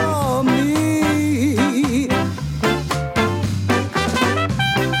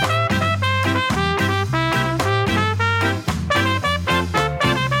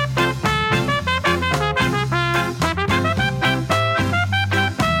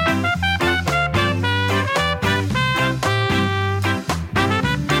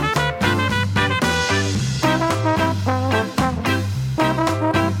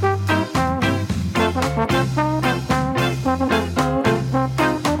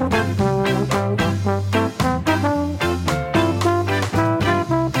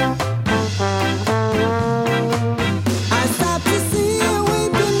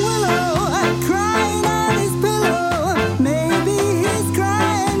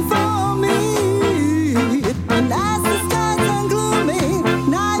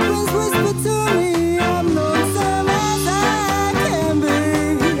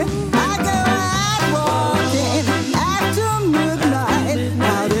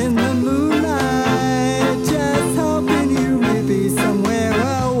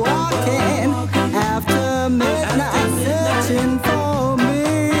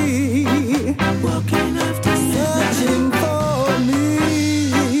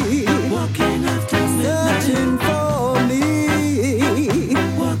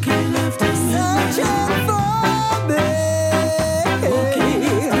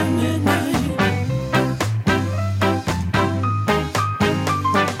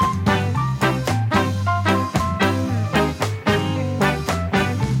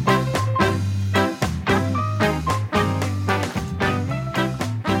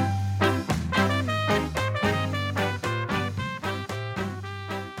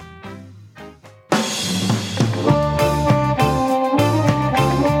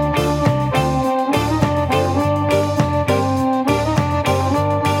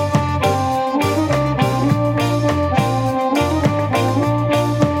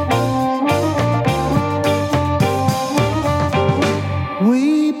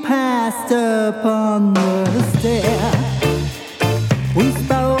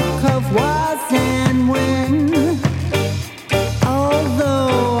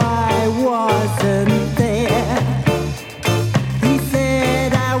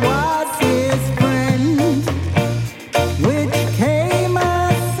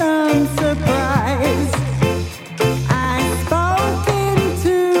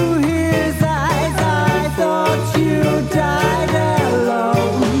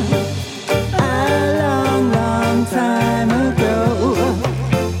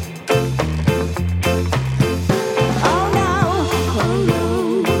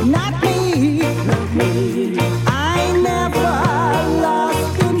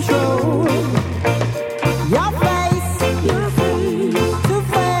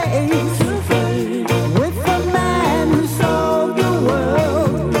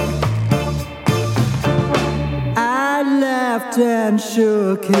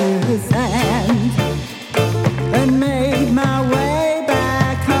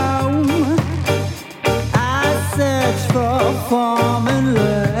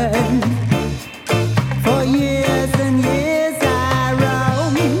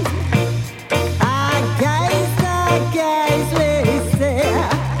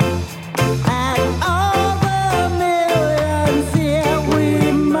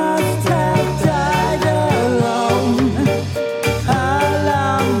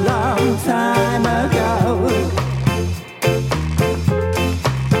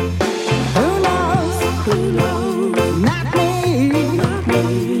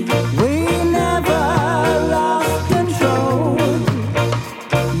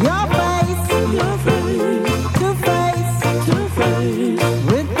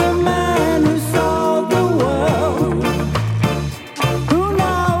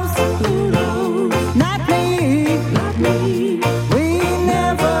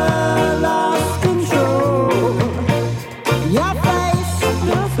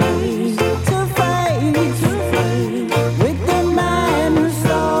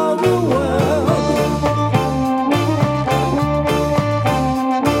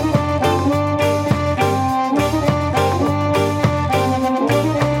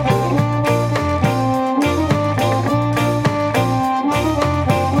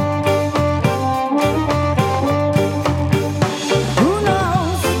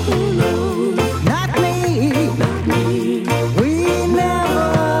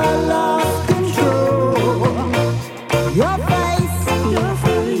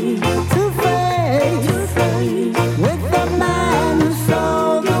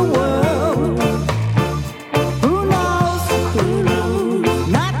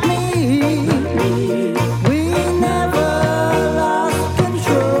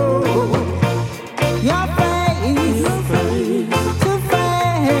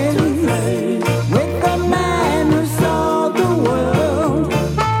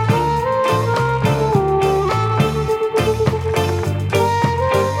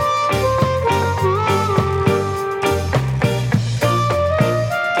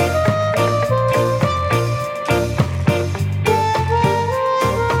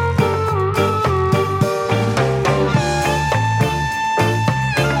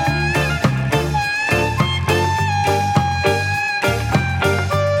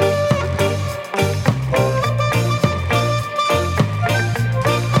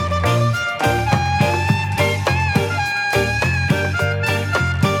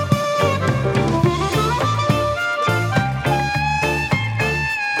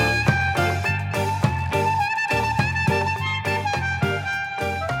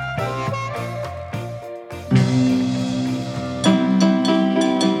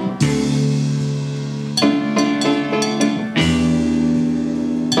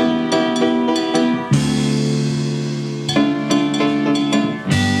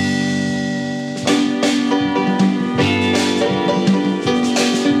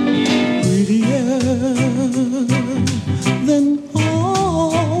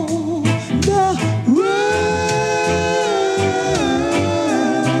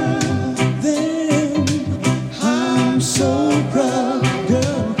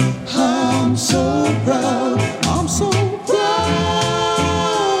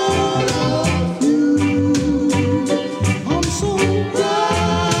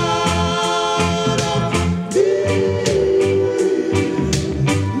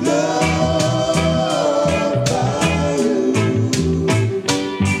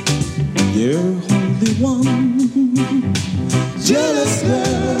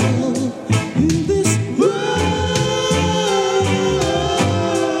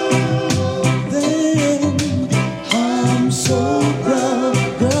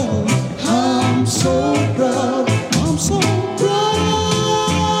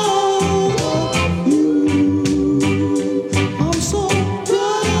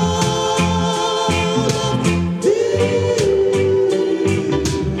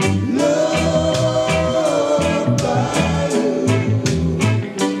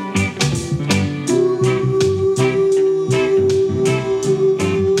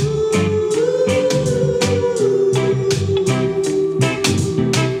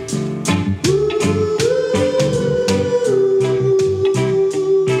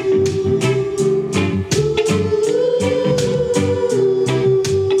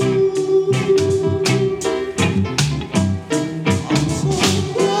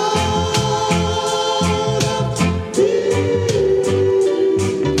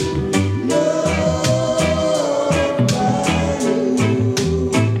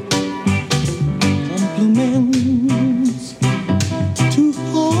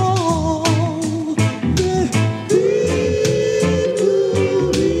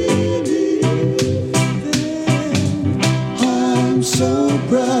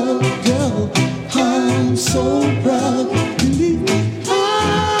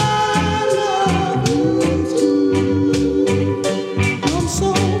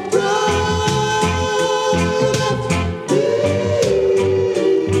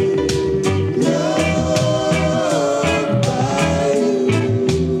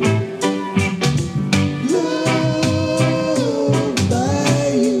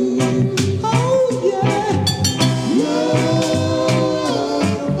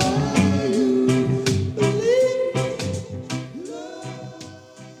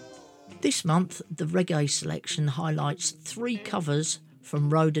month, the reggae selection highlights 3 covers from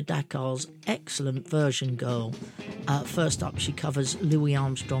Rhoda Dakar's excellent version girl. First up, she covers Louis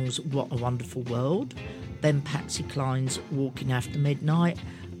Armstrong's What a Wonderful World, then Patsy Cline's Walking After Midnight,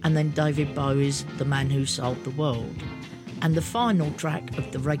 and then David Bowie's The Man Who Sold the World. And the final track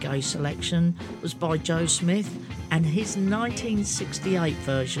of the reggae selection was by Joe Smith and his 1968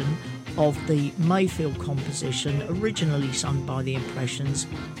 version of the Mayfield composition originally sung by the Impressions,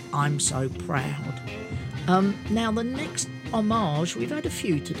 I'm So Proud. Now the next homage, we've had a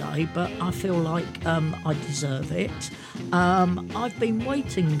few today, but I feel like I deserve it. I've been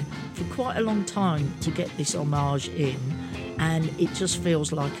waiting for quite a long time to get this homage in, and it just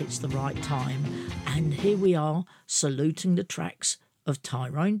feels like it's the right time. And here we are, saluting the tracks of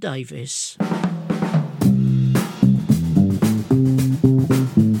Tyrone Davis.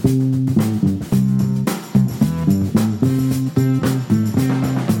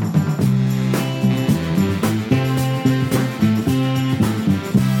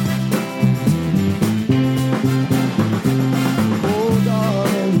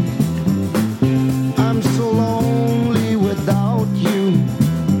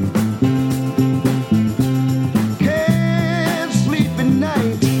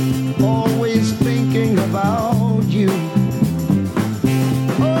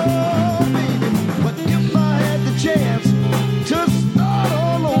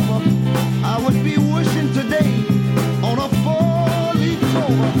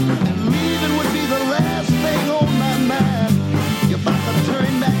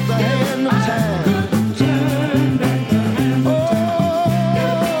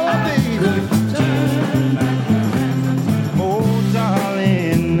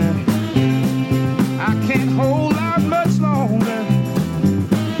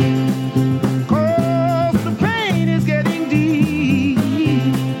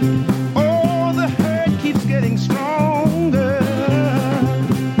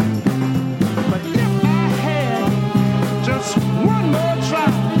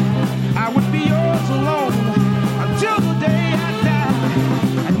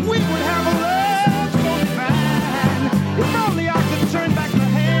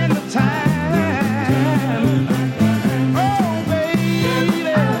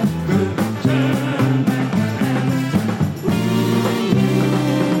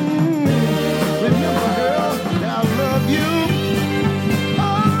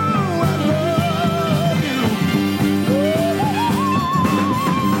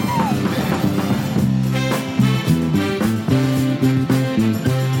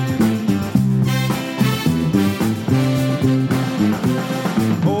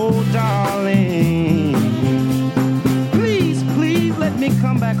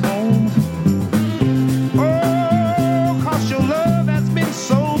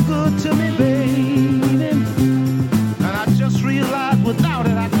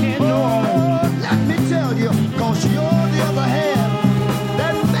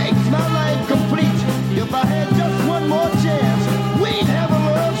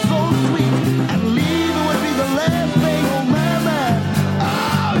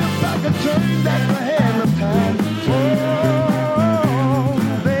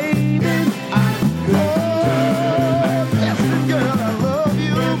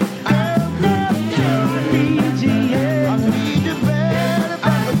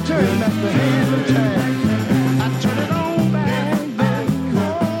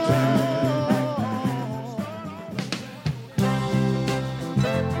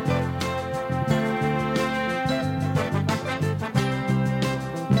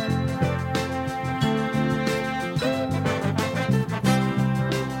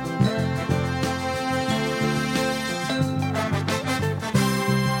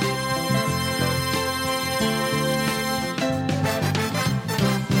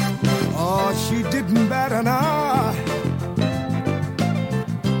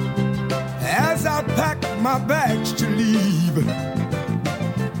 My bags to leave.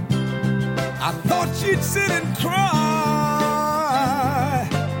 I thought she'd sit and cry.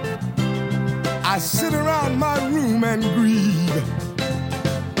 I sit around my room and grieve.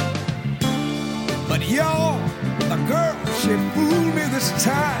 But y'all, the girl, she fooled me this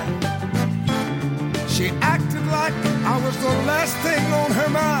time. She acted like I was the last thing on her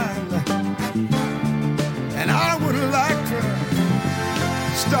mind. And I would like to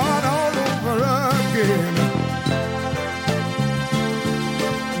start all over again.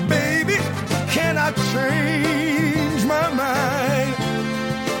 Baby, can I change my mind?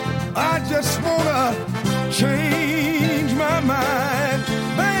 I just wanna change my mind.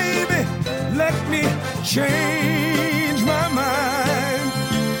 Baby, let me change my mind.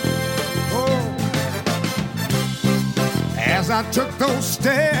 Oh, I took those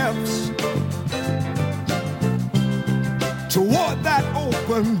steps toward that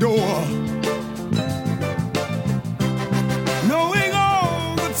open door, knowing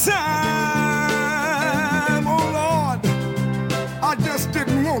all the time, oh Lord, I just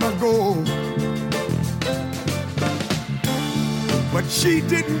didn't want to go. But she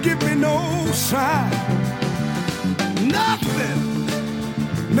didn't give me no sign, nothing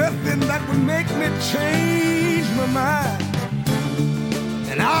that would make me change my mind.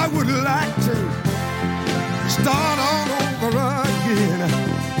 And I would like to start all over again.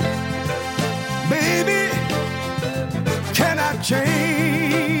 Baby, can I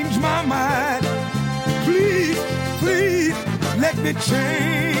change my mind? Please, please, let me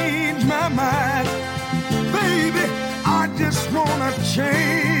change my mind. Baby, I just wanna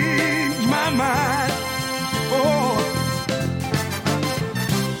change my mind. Oh,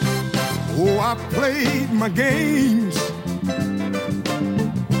 I played my games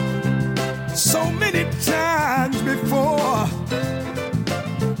so many times before,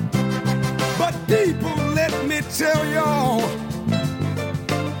 but people, let me tell y'all,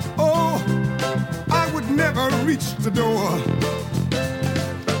 oh, I would never reach the door.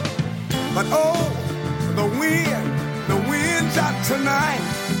 But oh, the wind's out tonight.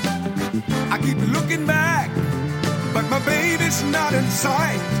 I keep looking back, but my baby's not in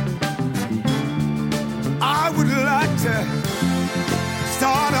sight. I would like to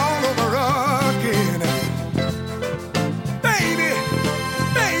start all over again. Baby,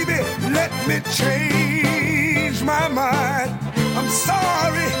 baby, let me change my mind. I'm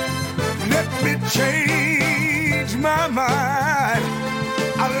sorry, let me change my mind.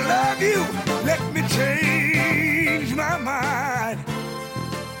 I love you, let me change my mind.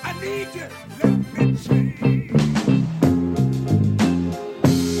 I need you, let me change.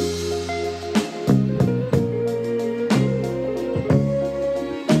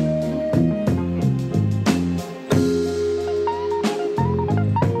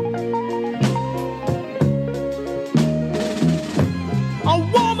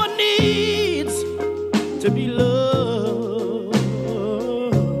 To be loved,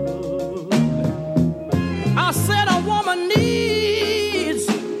 I said a woman needs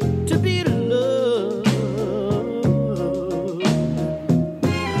to be loved.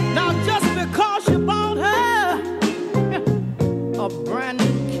 Now just because you bought her a brand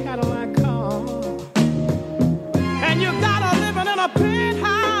new Cadillac car and you got her living in a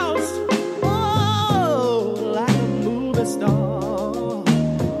penthouse, oh, like a movie star,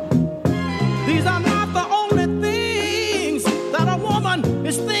 these are not the only things that a woman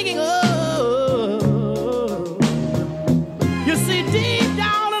is thinking of. You see, deep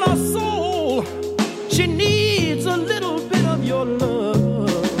down in her soul, she needs a little bit of your love.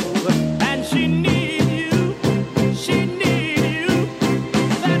 And she needs you, she needs you.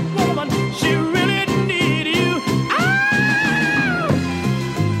 That woman, she really needs you. Ah!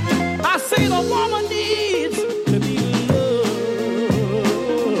 I say the woman needs to be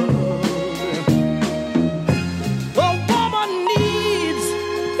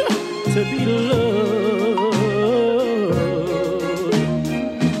to be loved.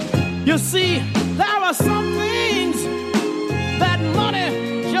 You see, there are some things that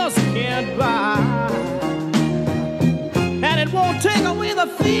money just can't buy, and it won't take away the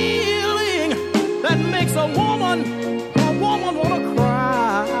feeling that makes a woman wanna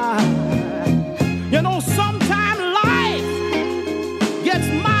cry. You know, sometimes life gets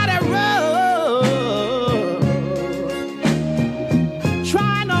mighty rough.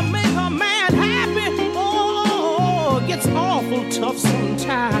 Trying to make a man happy, oh, gets awful tough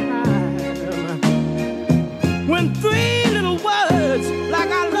sometimes. When three little words like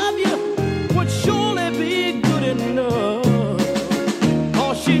I love you would surely be good enough.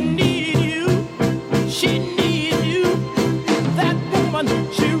 Oh, she needs you, she needs you. That woman,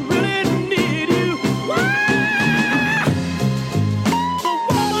 she really needs you. Why? The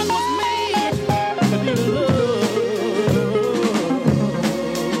woman was made to be loved.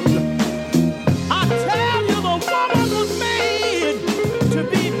 I tell you, the woman was made to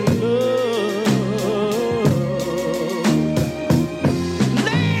be loved.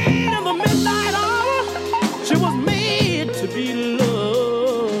 Late in the midnight hour, she was made to be loved.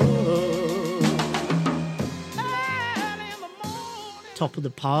 Top of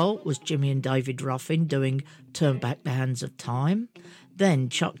the pile was Jimmy and David Ruffin doing Turn Back the Hands of Time. Then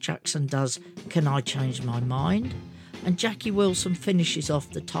Chuck Jackson does Can I Change My Mind? And Jackie Wilson finishes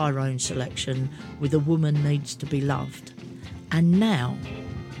off the Tyrone selection with A Woman Needs to Be Loved. And now,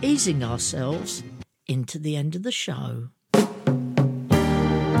 easing ourselves into the end of the show.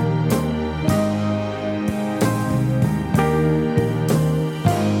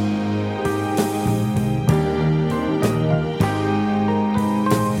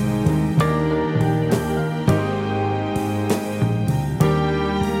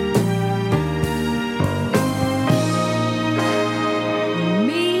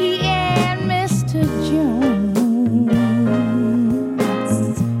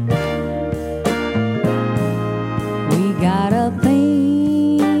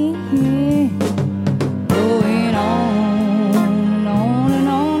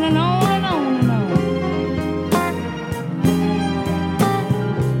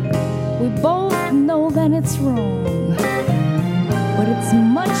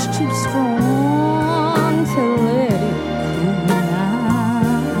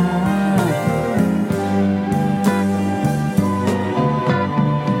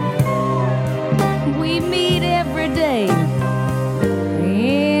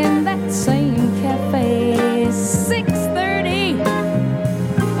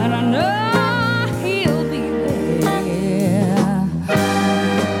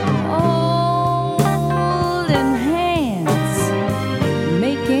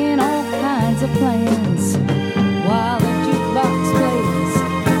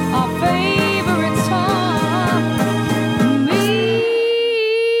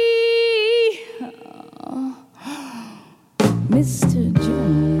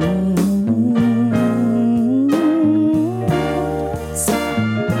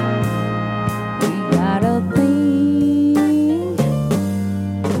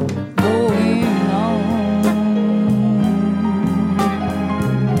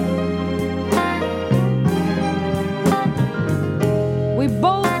 We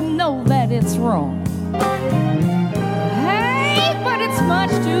both know that it's wrong. Hey, but it's much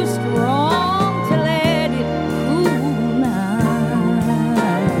too strong to let it cool now.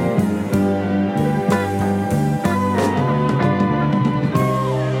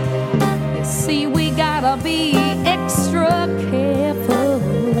 You see, we gotta be extra careful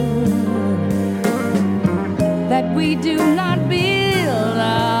that we do not build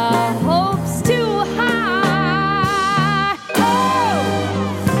our hopes too high. Oh,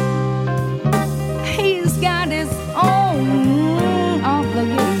 he's got his own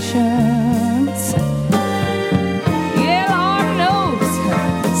obligations. Yeah, Lord knows,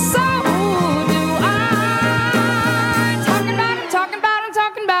 so do I. Talking about him, talking about him,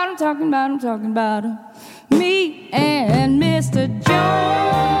 talking about him, talking about him, talking about him. Me and Mr. Jones,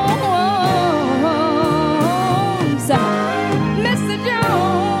 Mr.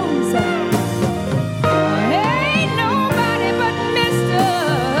 Jones, ain't nobody but Mr.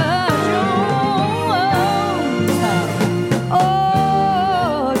 Jones.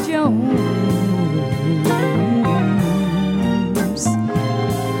 Oh, Jones,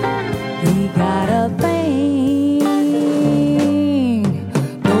 he got a thing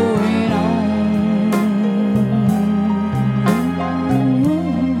going on.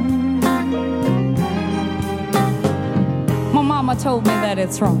 My mama told me that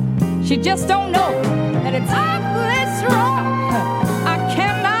it's wrong. She just don't know that it's awfully strong. I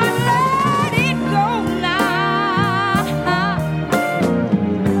cannot let it go now.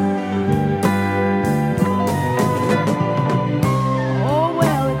 Oh,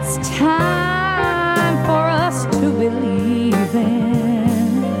 well, it's time for us to believe in.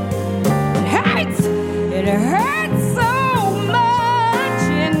 It hurts so much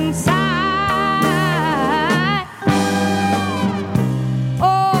inside.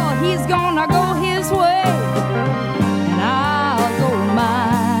 Oh, he's gonna go his way, and I'll go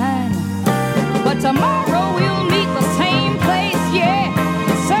mine. But tomorrow we'll meet the same place, yeah,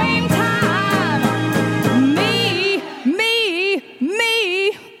 the same time. Me.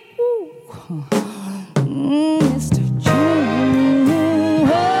 Ooh. Mr. Jones,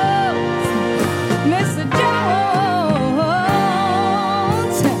 Mr. Jones,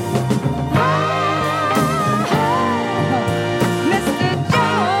 Mr.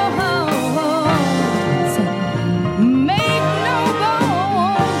 Jones, make no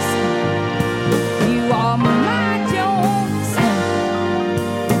bones, you are my Jones.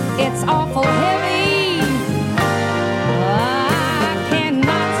 It's awful heavy, I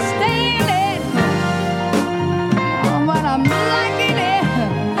cannot stand it, but I'm liking it.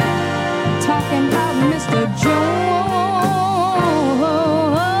 Talking about Mr. Jones.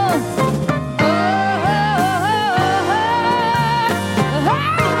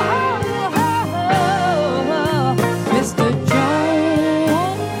 Mr.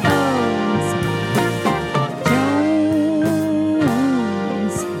 Jones. Jones.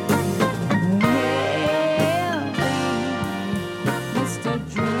 Mr.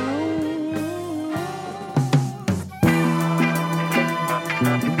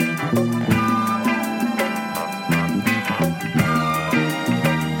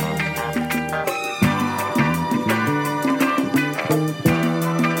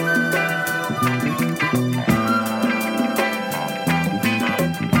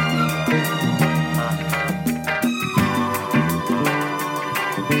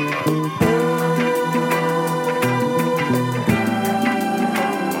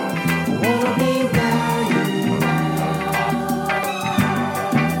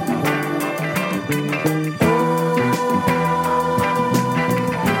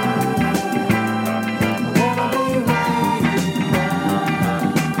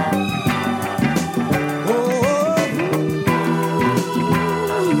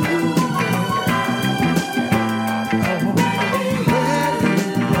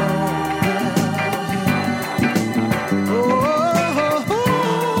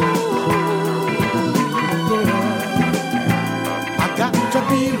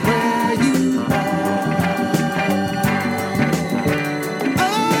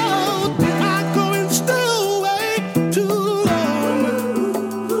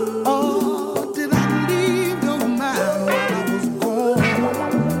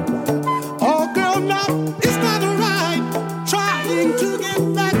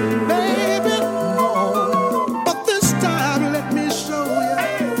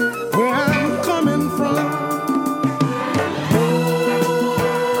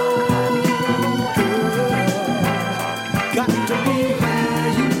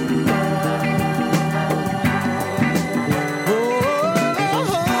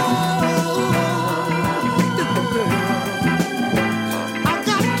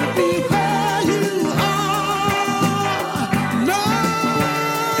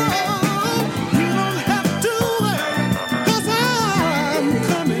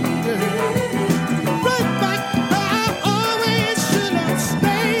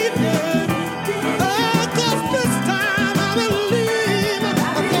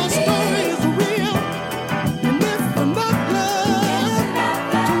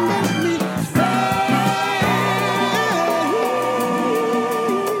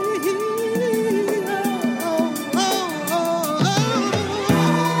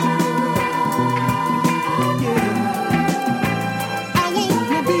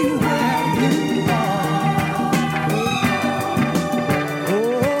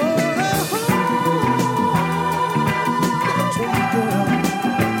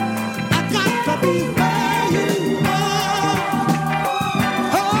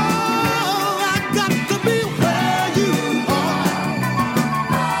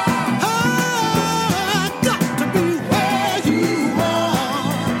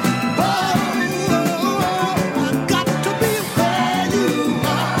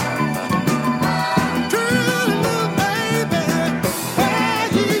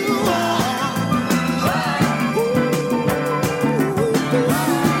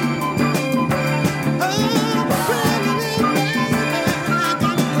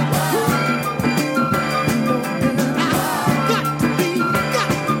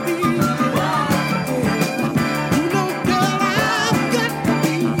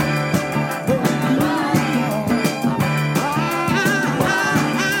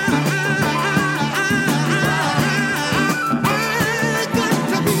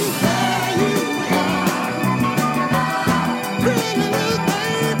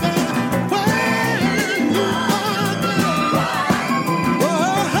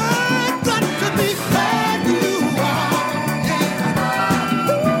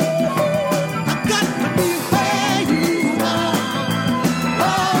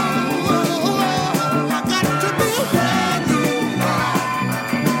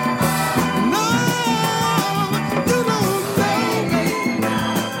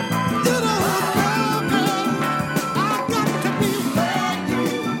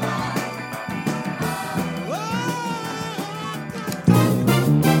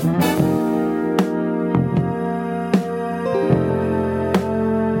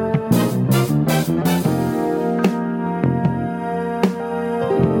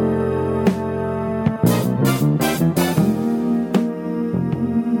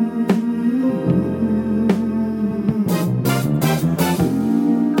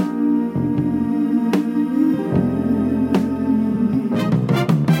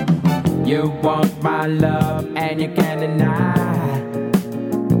 You want my love and you can't deny.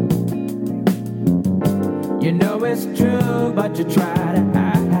 You know it's true, but you try to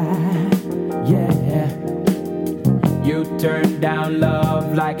hide. Yeah. You turn down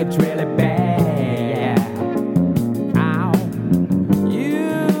love like it's really bad. Ow.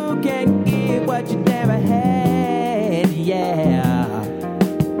 You can't give what you never had. Yeah.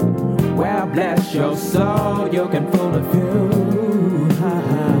 Well, bless your soul, you can fool a few.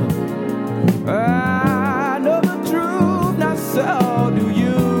 I know the truth, not so do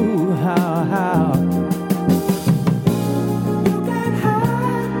you. You can't hide.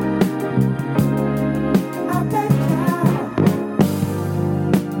 I bet ya.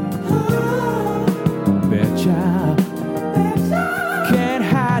 Betcha. Can't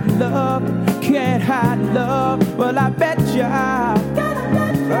hide love, can't hide love. Well, I bet ya.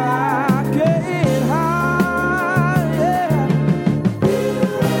 I can't hide, yeah.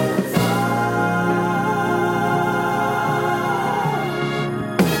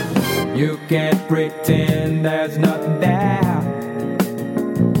 You can't pretend there's nothing there.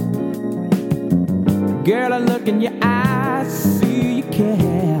 Girl, I look in your eyes, see you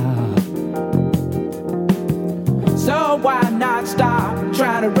care. So why not stop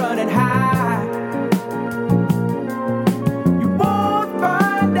trying to run and hide? You won't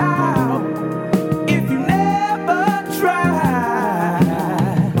find out if you never try.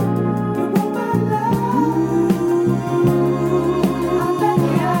 You want my love? I bet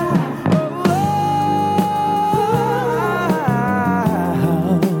you.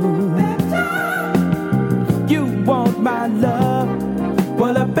 You want my love?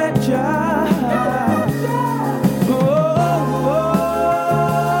 Well, I bet ya.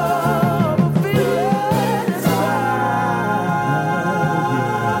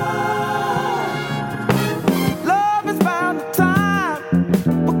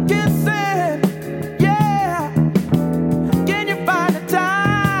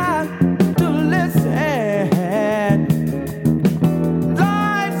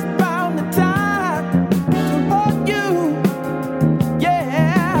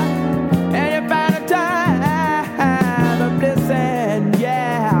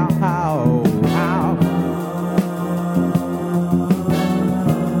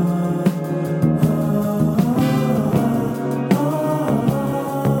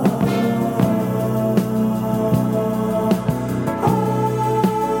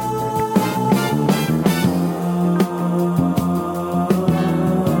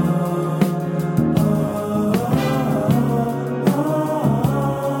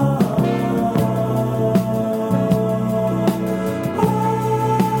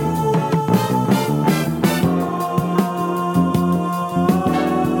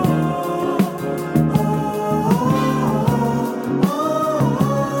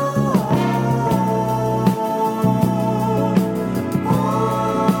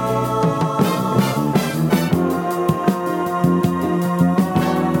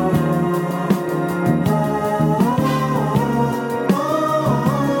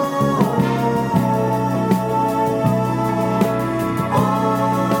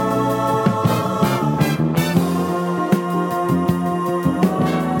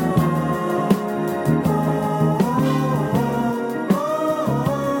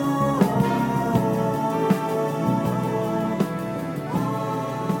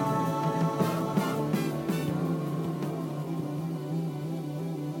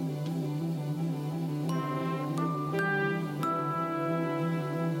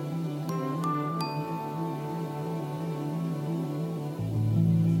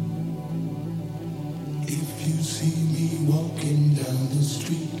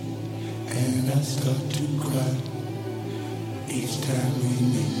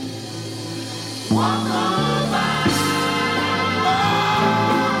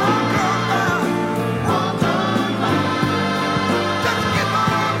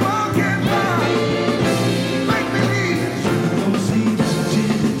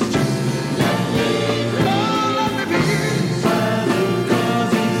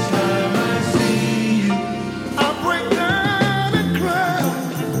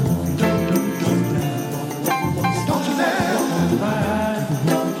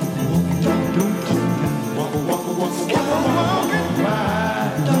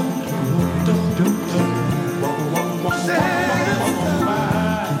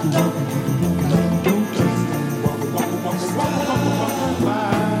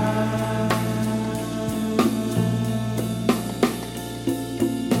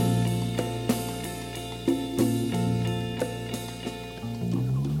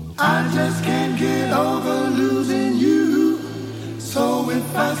 I just can't get over losing you. So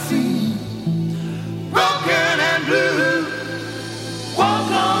if I see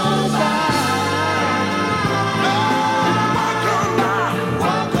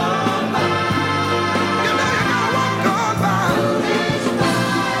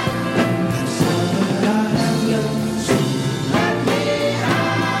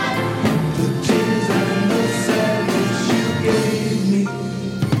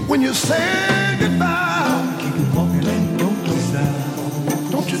When you say goodbye, keep it walking and don't stop.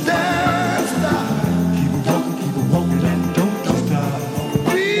 Don't you dare stop. Keep it walking and don't stop.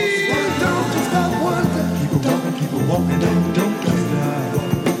 Please don't you stop one time. Keep it walking and don't stop.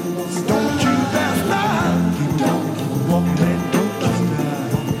 Don't you dare stop. Keep it walking and don't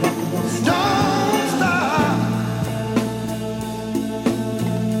stop. Don't stop.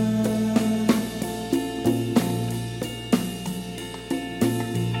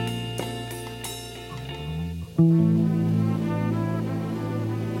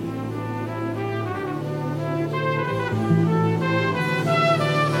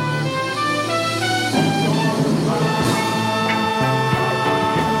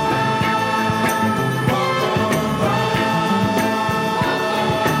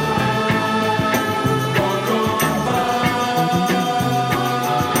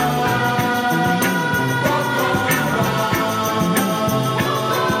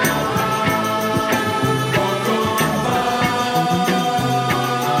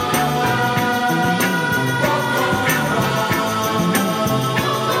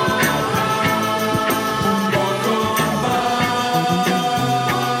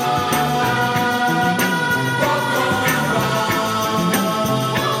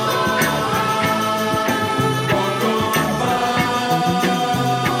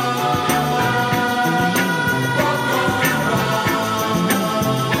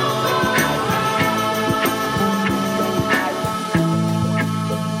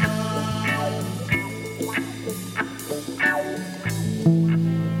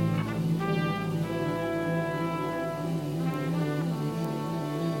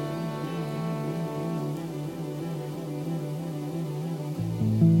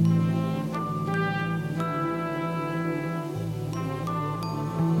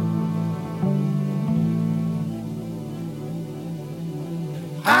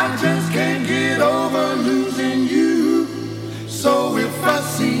 I just can't get over losing you. So if I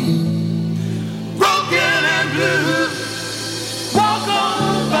see broken and blue, walk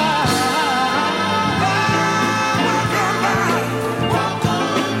on by. Walk on by. Walk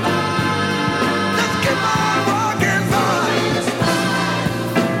on by. Just keep on walking by.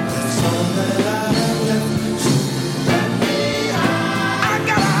 That's all that I have left. So let me out. I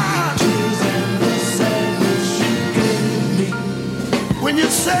got tears and the sadness you gave me. When you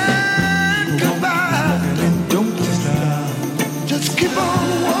said goodbye, and don't stop. Just keep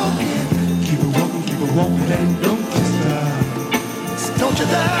on walking. Keep it walking and don't stop. Don't you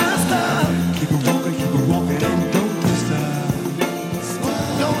dare stop. Keep it walking and don't stop.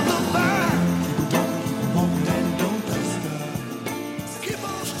 Don't look back. Keep it walking and don't stop. Keep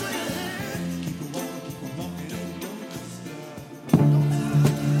on straight ahead. Keep it walking and don't stop.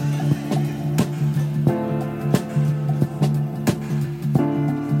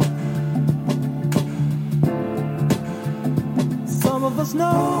 Some of us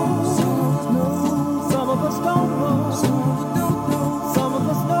know, some of us don't know, some of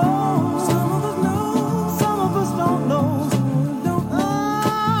us know, some of us don't know.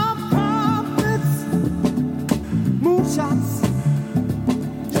 Prophets, moonshots,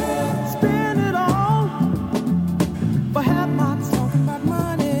 spend it all, but have not talking about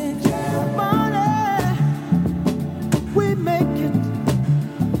money. Money, we make it.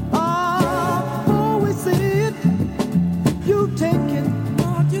 Before we see it, you take it.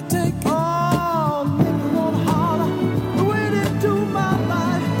 You take it. Oh, make me wanna holler the way they do my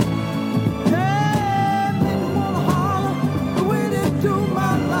life. Hey, make me wanna holler the way they do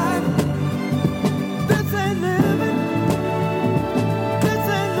my life. This ain't living. This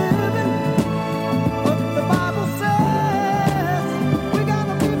ain't living. But the Bible says we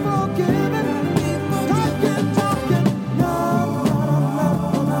gotta be forgiven. Talking.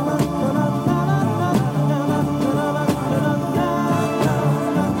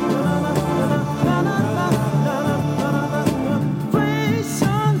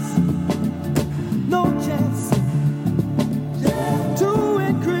 No chance to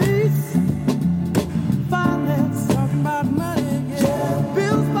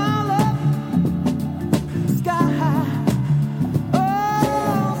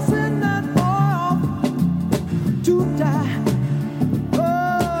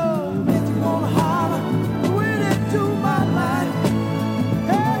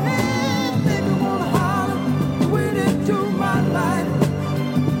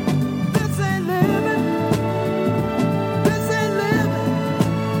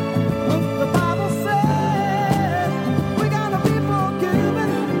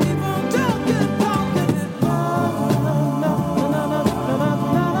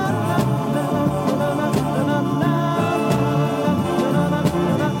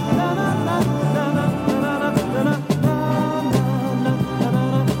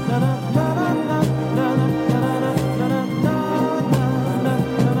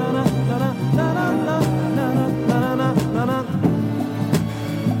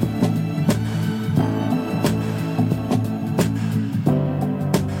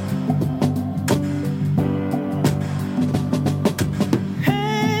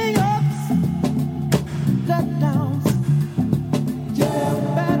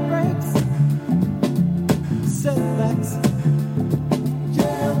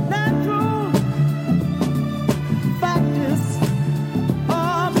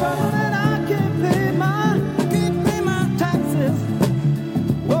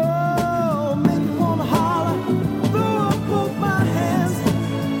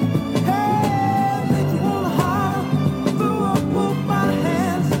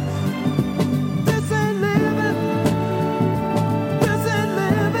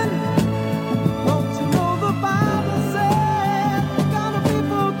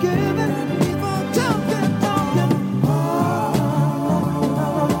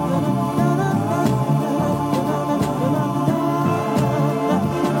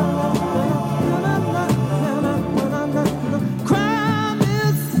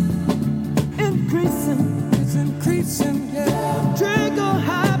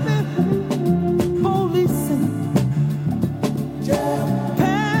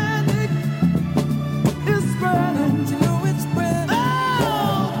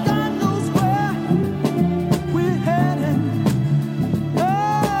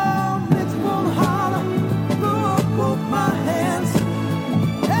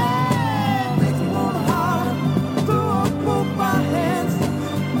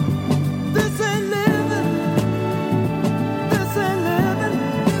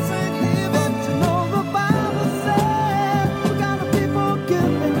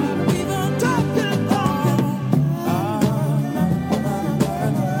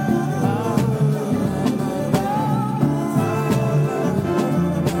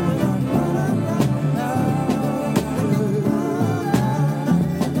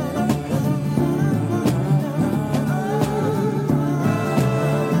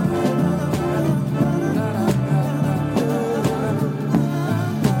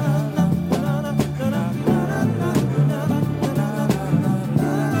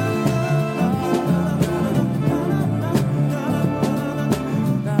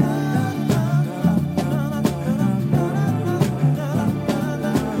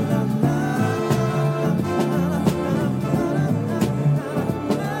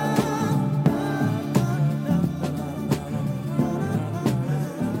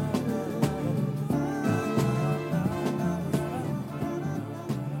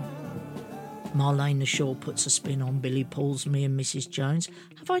Marlena Shaw puts a spin on Billy Paul's Me and Mrs. Jones.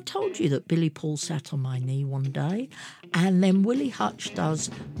 Have I told you that Billy Paul sat on my knee one day? And then Willie Hutch does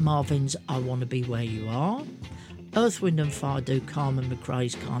Marvin's I Want to Be Where You Are. Earth, Wind and Fire do Carmen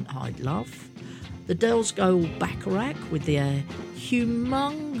McRae's Can't Hide Love. The Dells go all Bacharach with their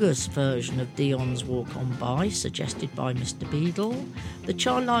humongous version of Dion's Walk On By, suggested by Mr. Beadle. The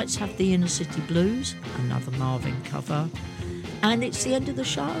Charlights have the Inner City Blues, another Marvin cover. And it's the end of the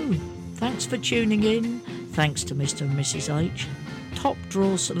show. Thanks for tuning in. Thanks to Mr. and Mrs. H. Top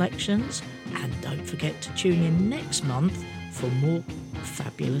draw selections. And don't forget to tune in next month for more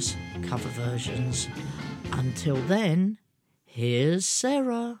fabulous cover versions. Until then, here's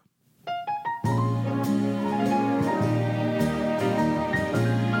Sarah.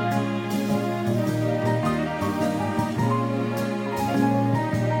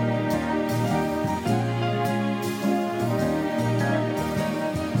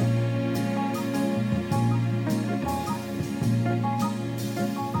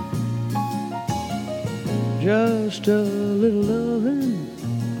 Just a little loving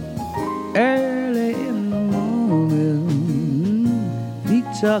early in the morning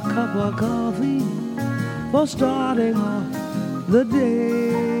beats a cup of coffee for starting off the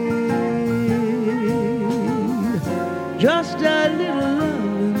day. Just a little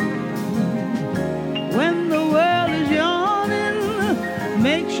loving when the world is yawning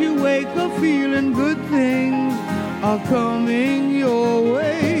makes you wake up feeling good things are coming your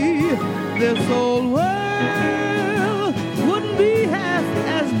way. This old world wouldn't be half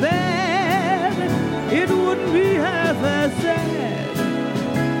as bad, it wouldn't be half as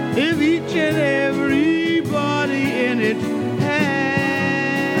sad if each and everybody in it had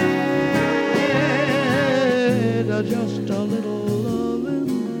just a little loving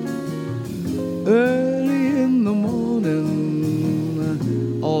early in the morning,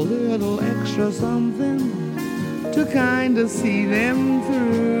 a little extra something to kind of see them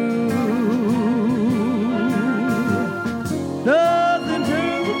through. Nothing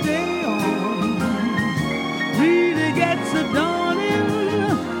turns the day on, really gets it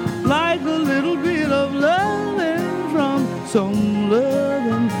dawning, like a little bit of loving from some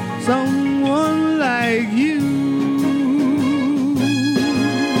loving someone like you.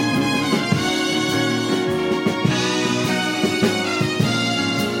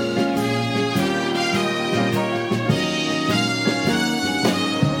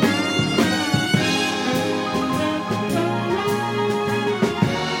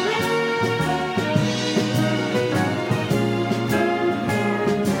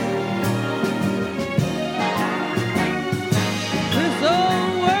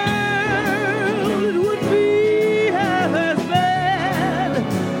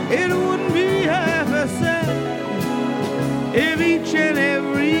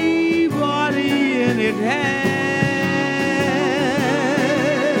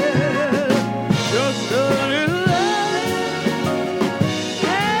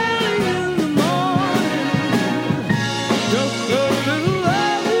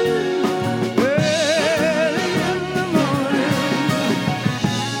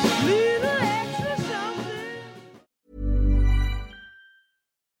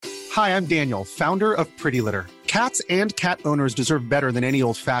 Hi, I'm Daniel, founder of Pretty Litter. Cats and cat owners deserve better than any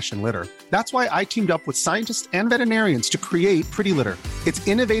old-fashioned litter. That's why I teamed up with scientists and veterinarians to create Pretty Litter. Its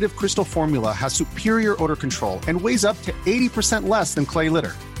innovative crystal formula has superior odor control and weighs up to 80% less than clay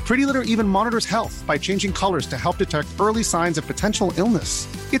litter. Pretty Litter even monitors health by changing colors to help detect early signs of potential illness.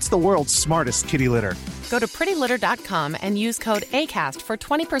 It's the world's smartest kitty litter. Go to prettylitter.com and use code ACAST for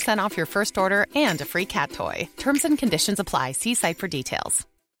 20% off your first order and a free cat toy. Terms and conditions apply. See site for details.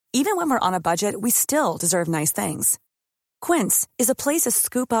 Even when we're on a budget, we still deserve nice things. Quince is a place to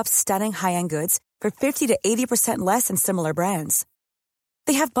scoop up stunning high-end goods for 50 to 80% less than similar brands.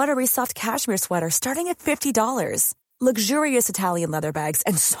 They have buttery soft cashmere sweaters starting at $50, luxurious Italian leather bags,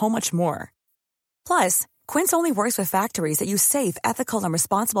 and so much more. Plus, Quince only works with factories that use safe, ethical, and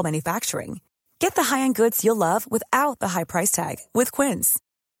responsible manufacturing. Get the high-end goods you'll love without the high price tag with Quince.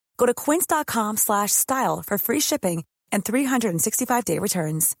 Go to quince.com/style for free shipping and 365-day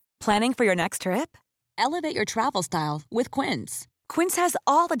returns. Planning for your next trip? Elevate your travel style with Quince. Quince has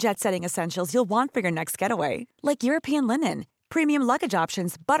all the jet-setting essentials you'll want for your next getaway, like European linen, premium luggage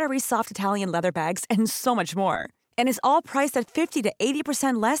options, buttery soft Italian leather bags, and so much more. And is all priced at 50 to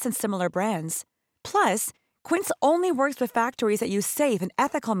 80% less than similar brands. Plus, Quince only works with factories that use safe and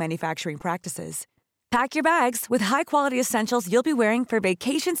ethical manufacturing practices. Pack your bags with high-quality essentials you'll be wearing for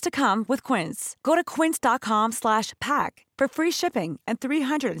vacations to come with Quince. Go to quince.com/pack for free shipping and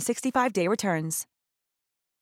 365-day returns.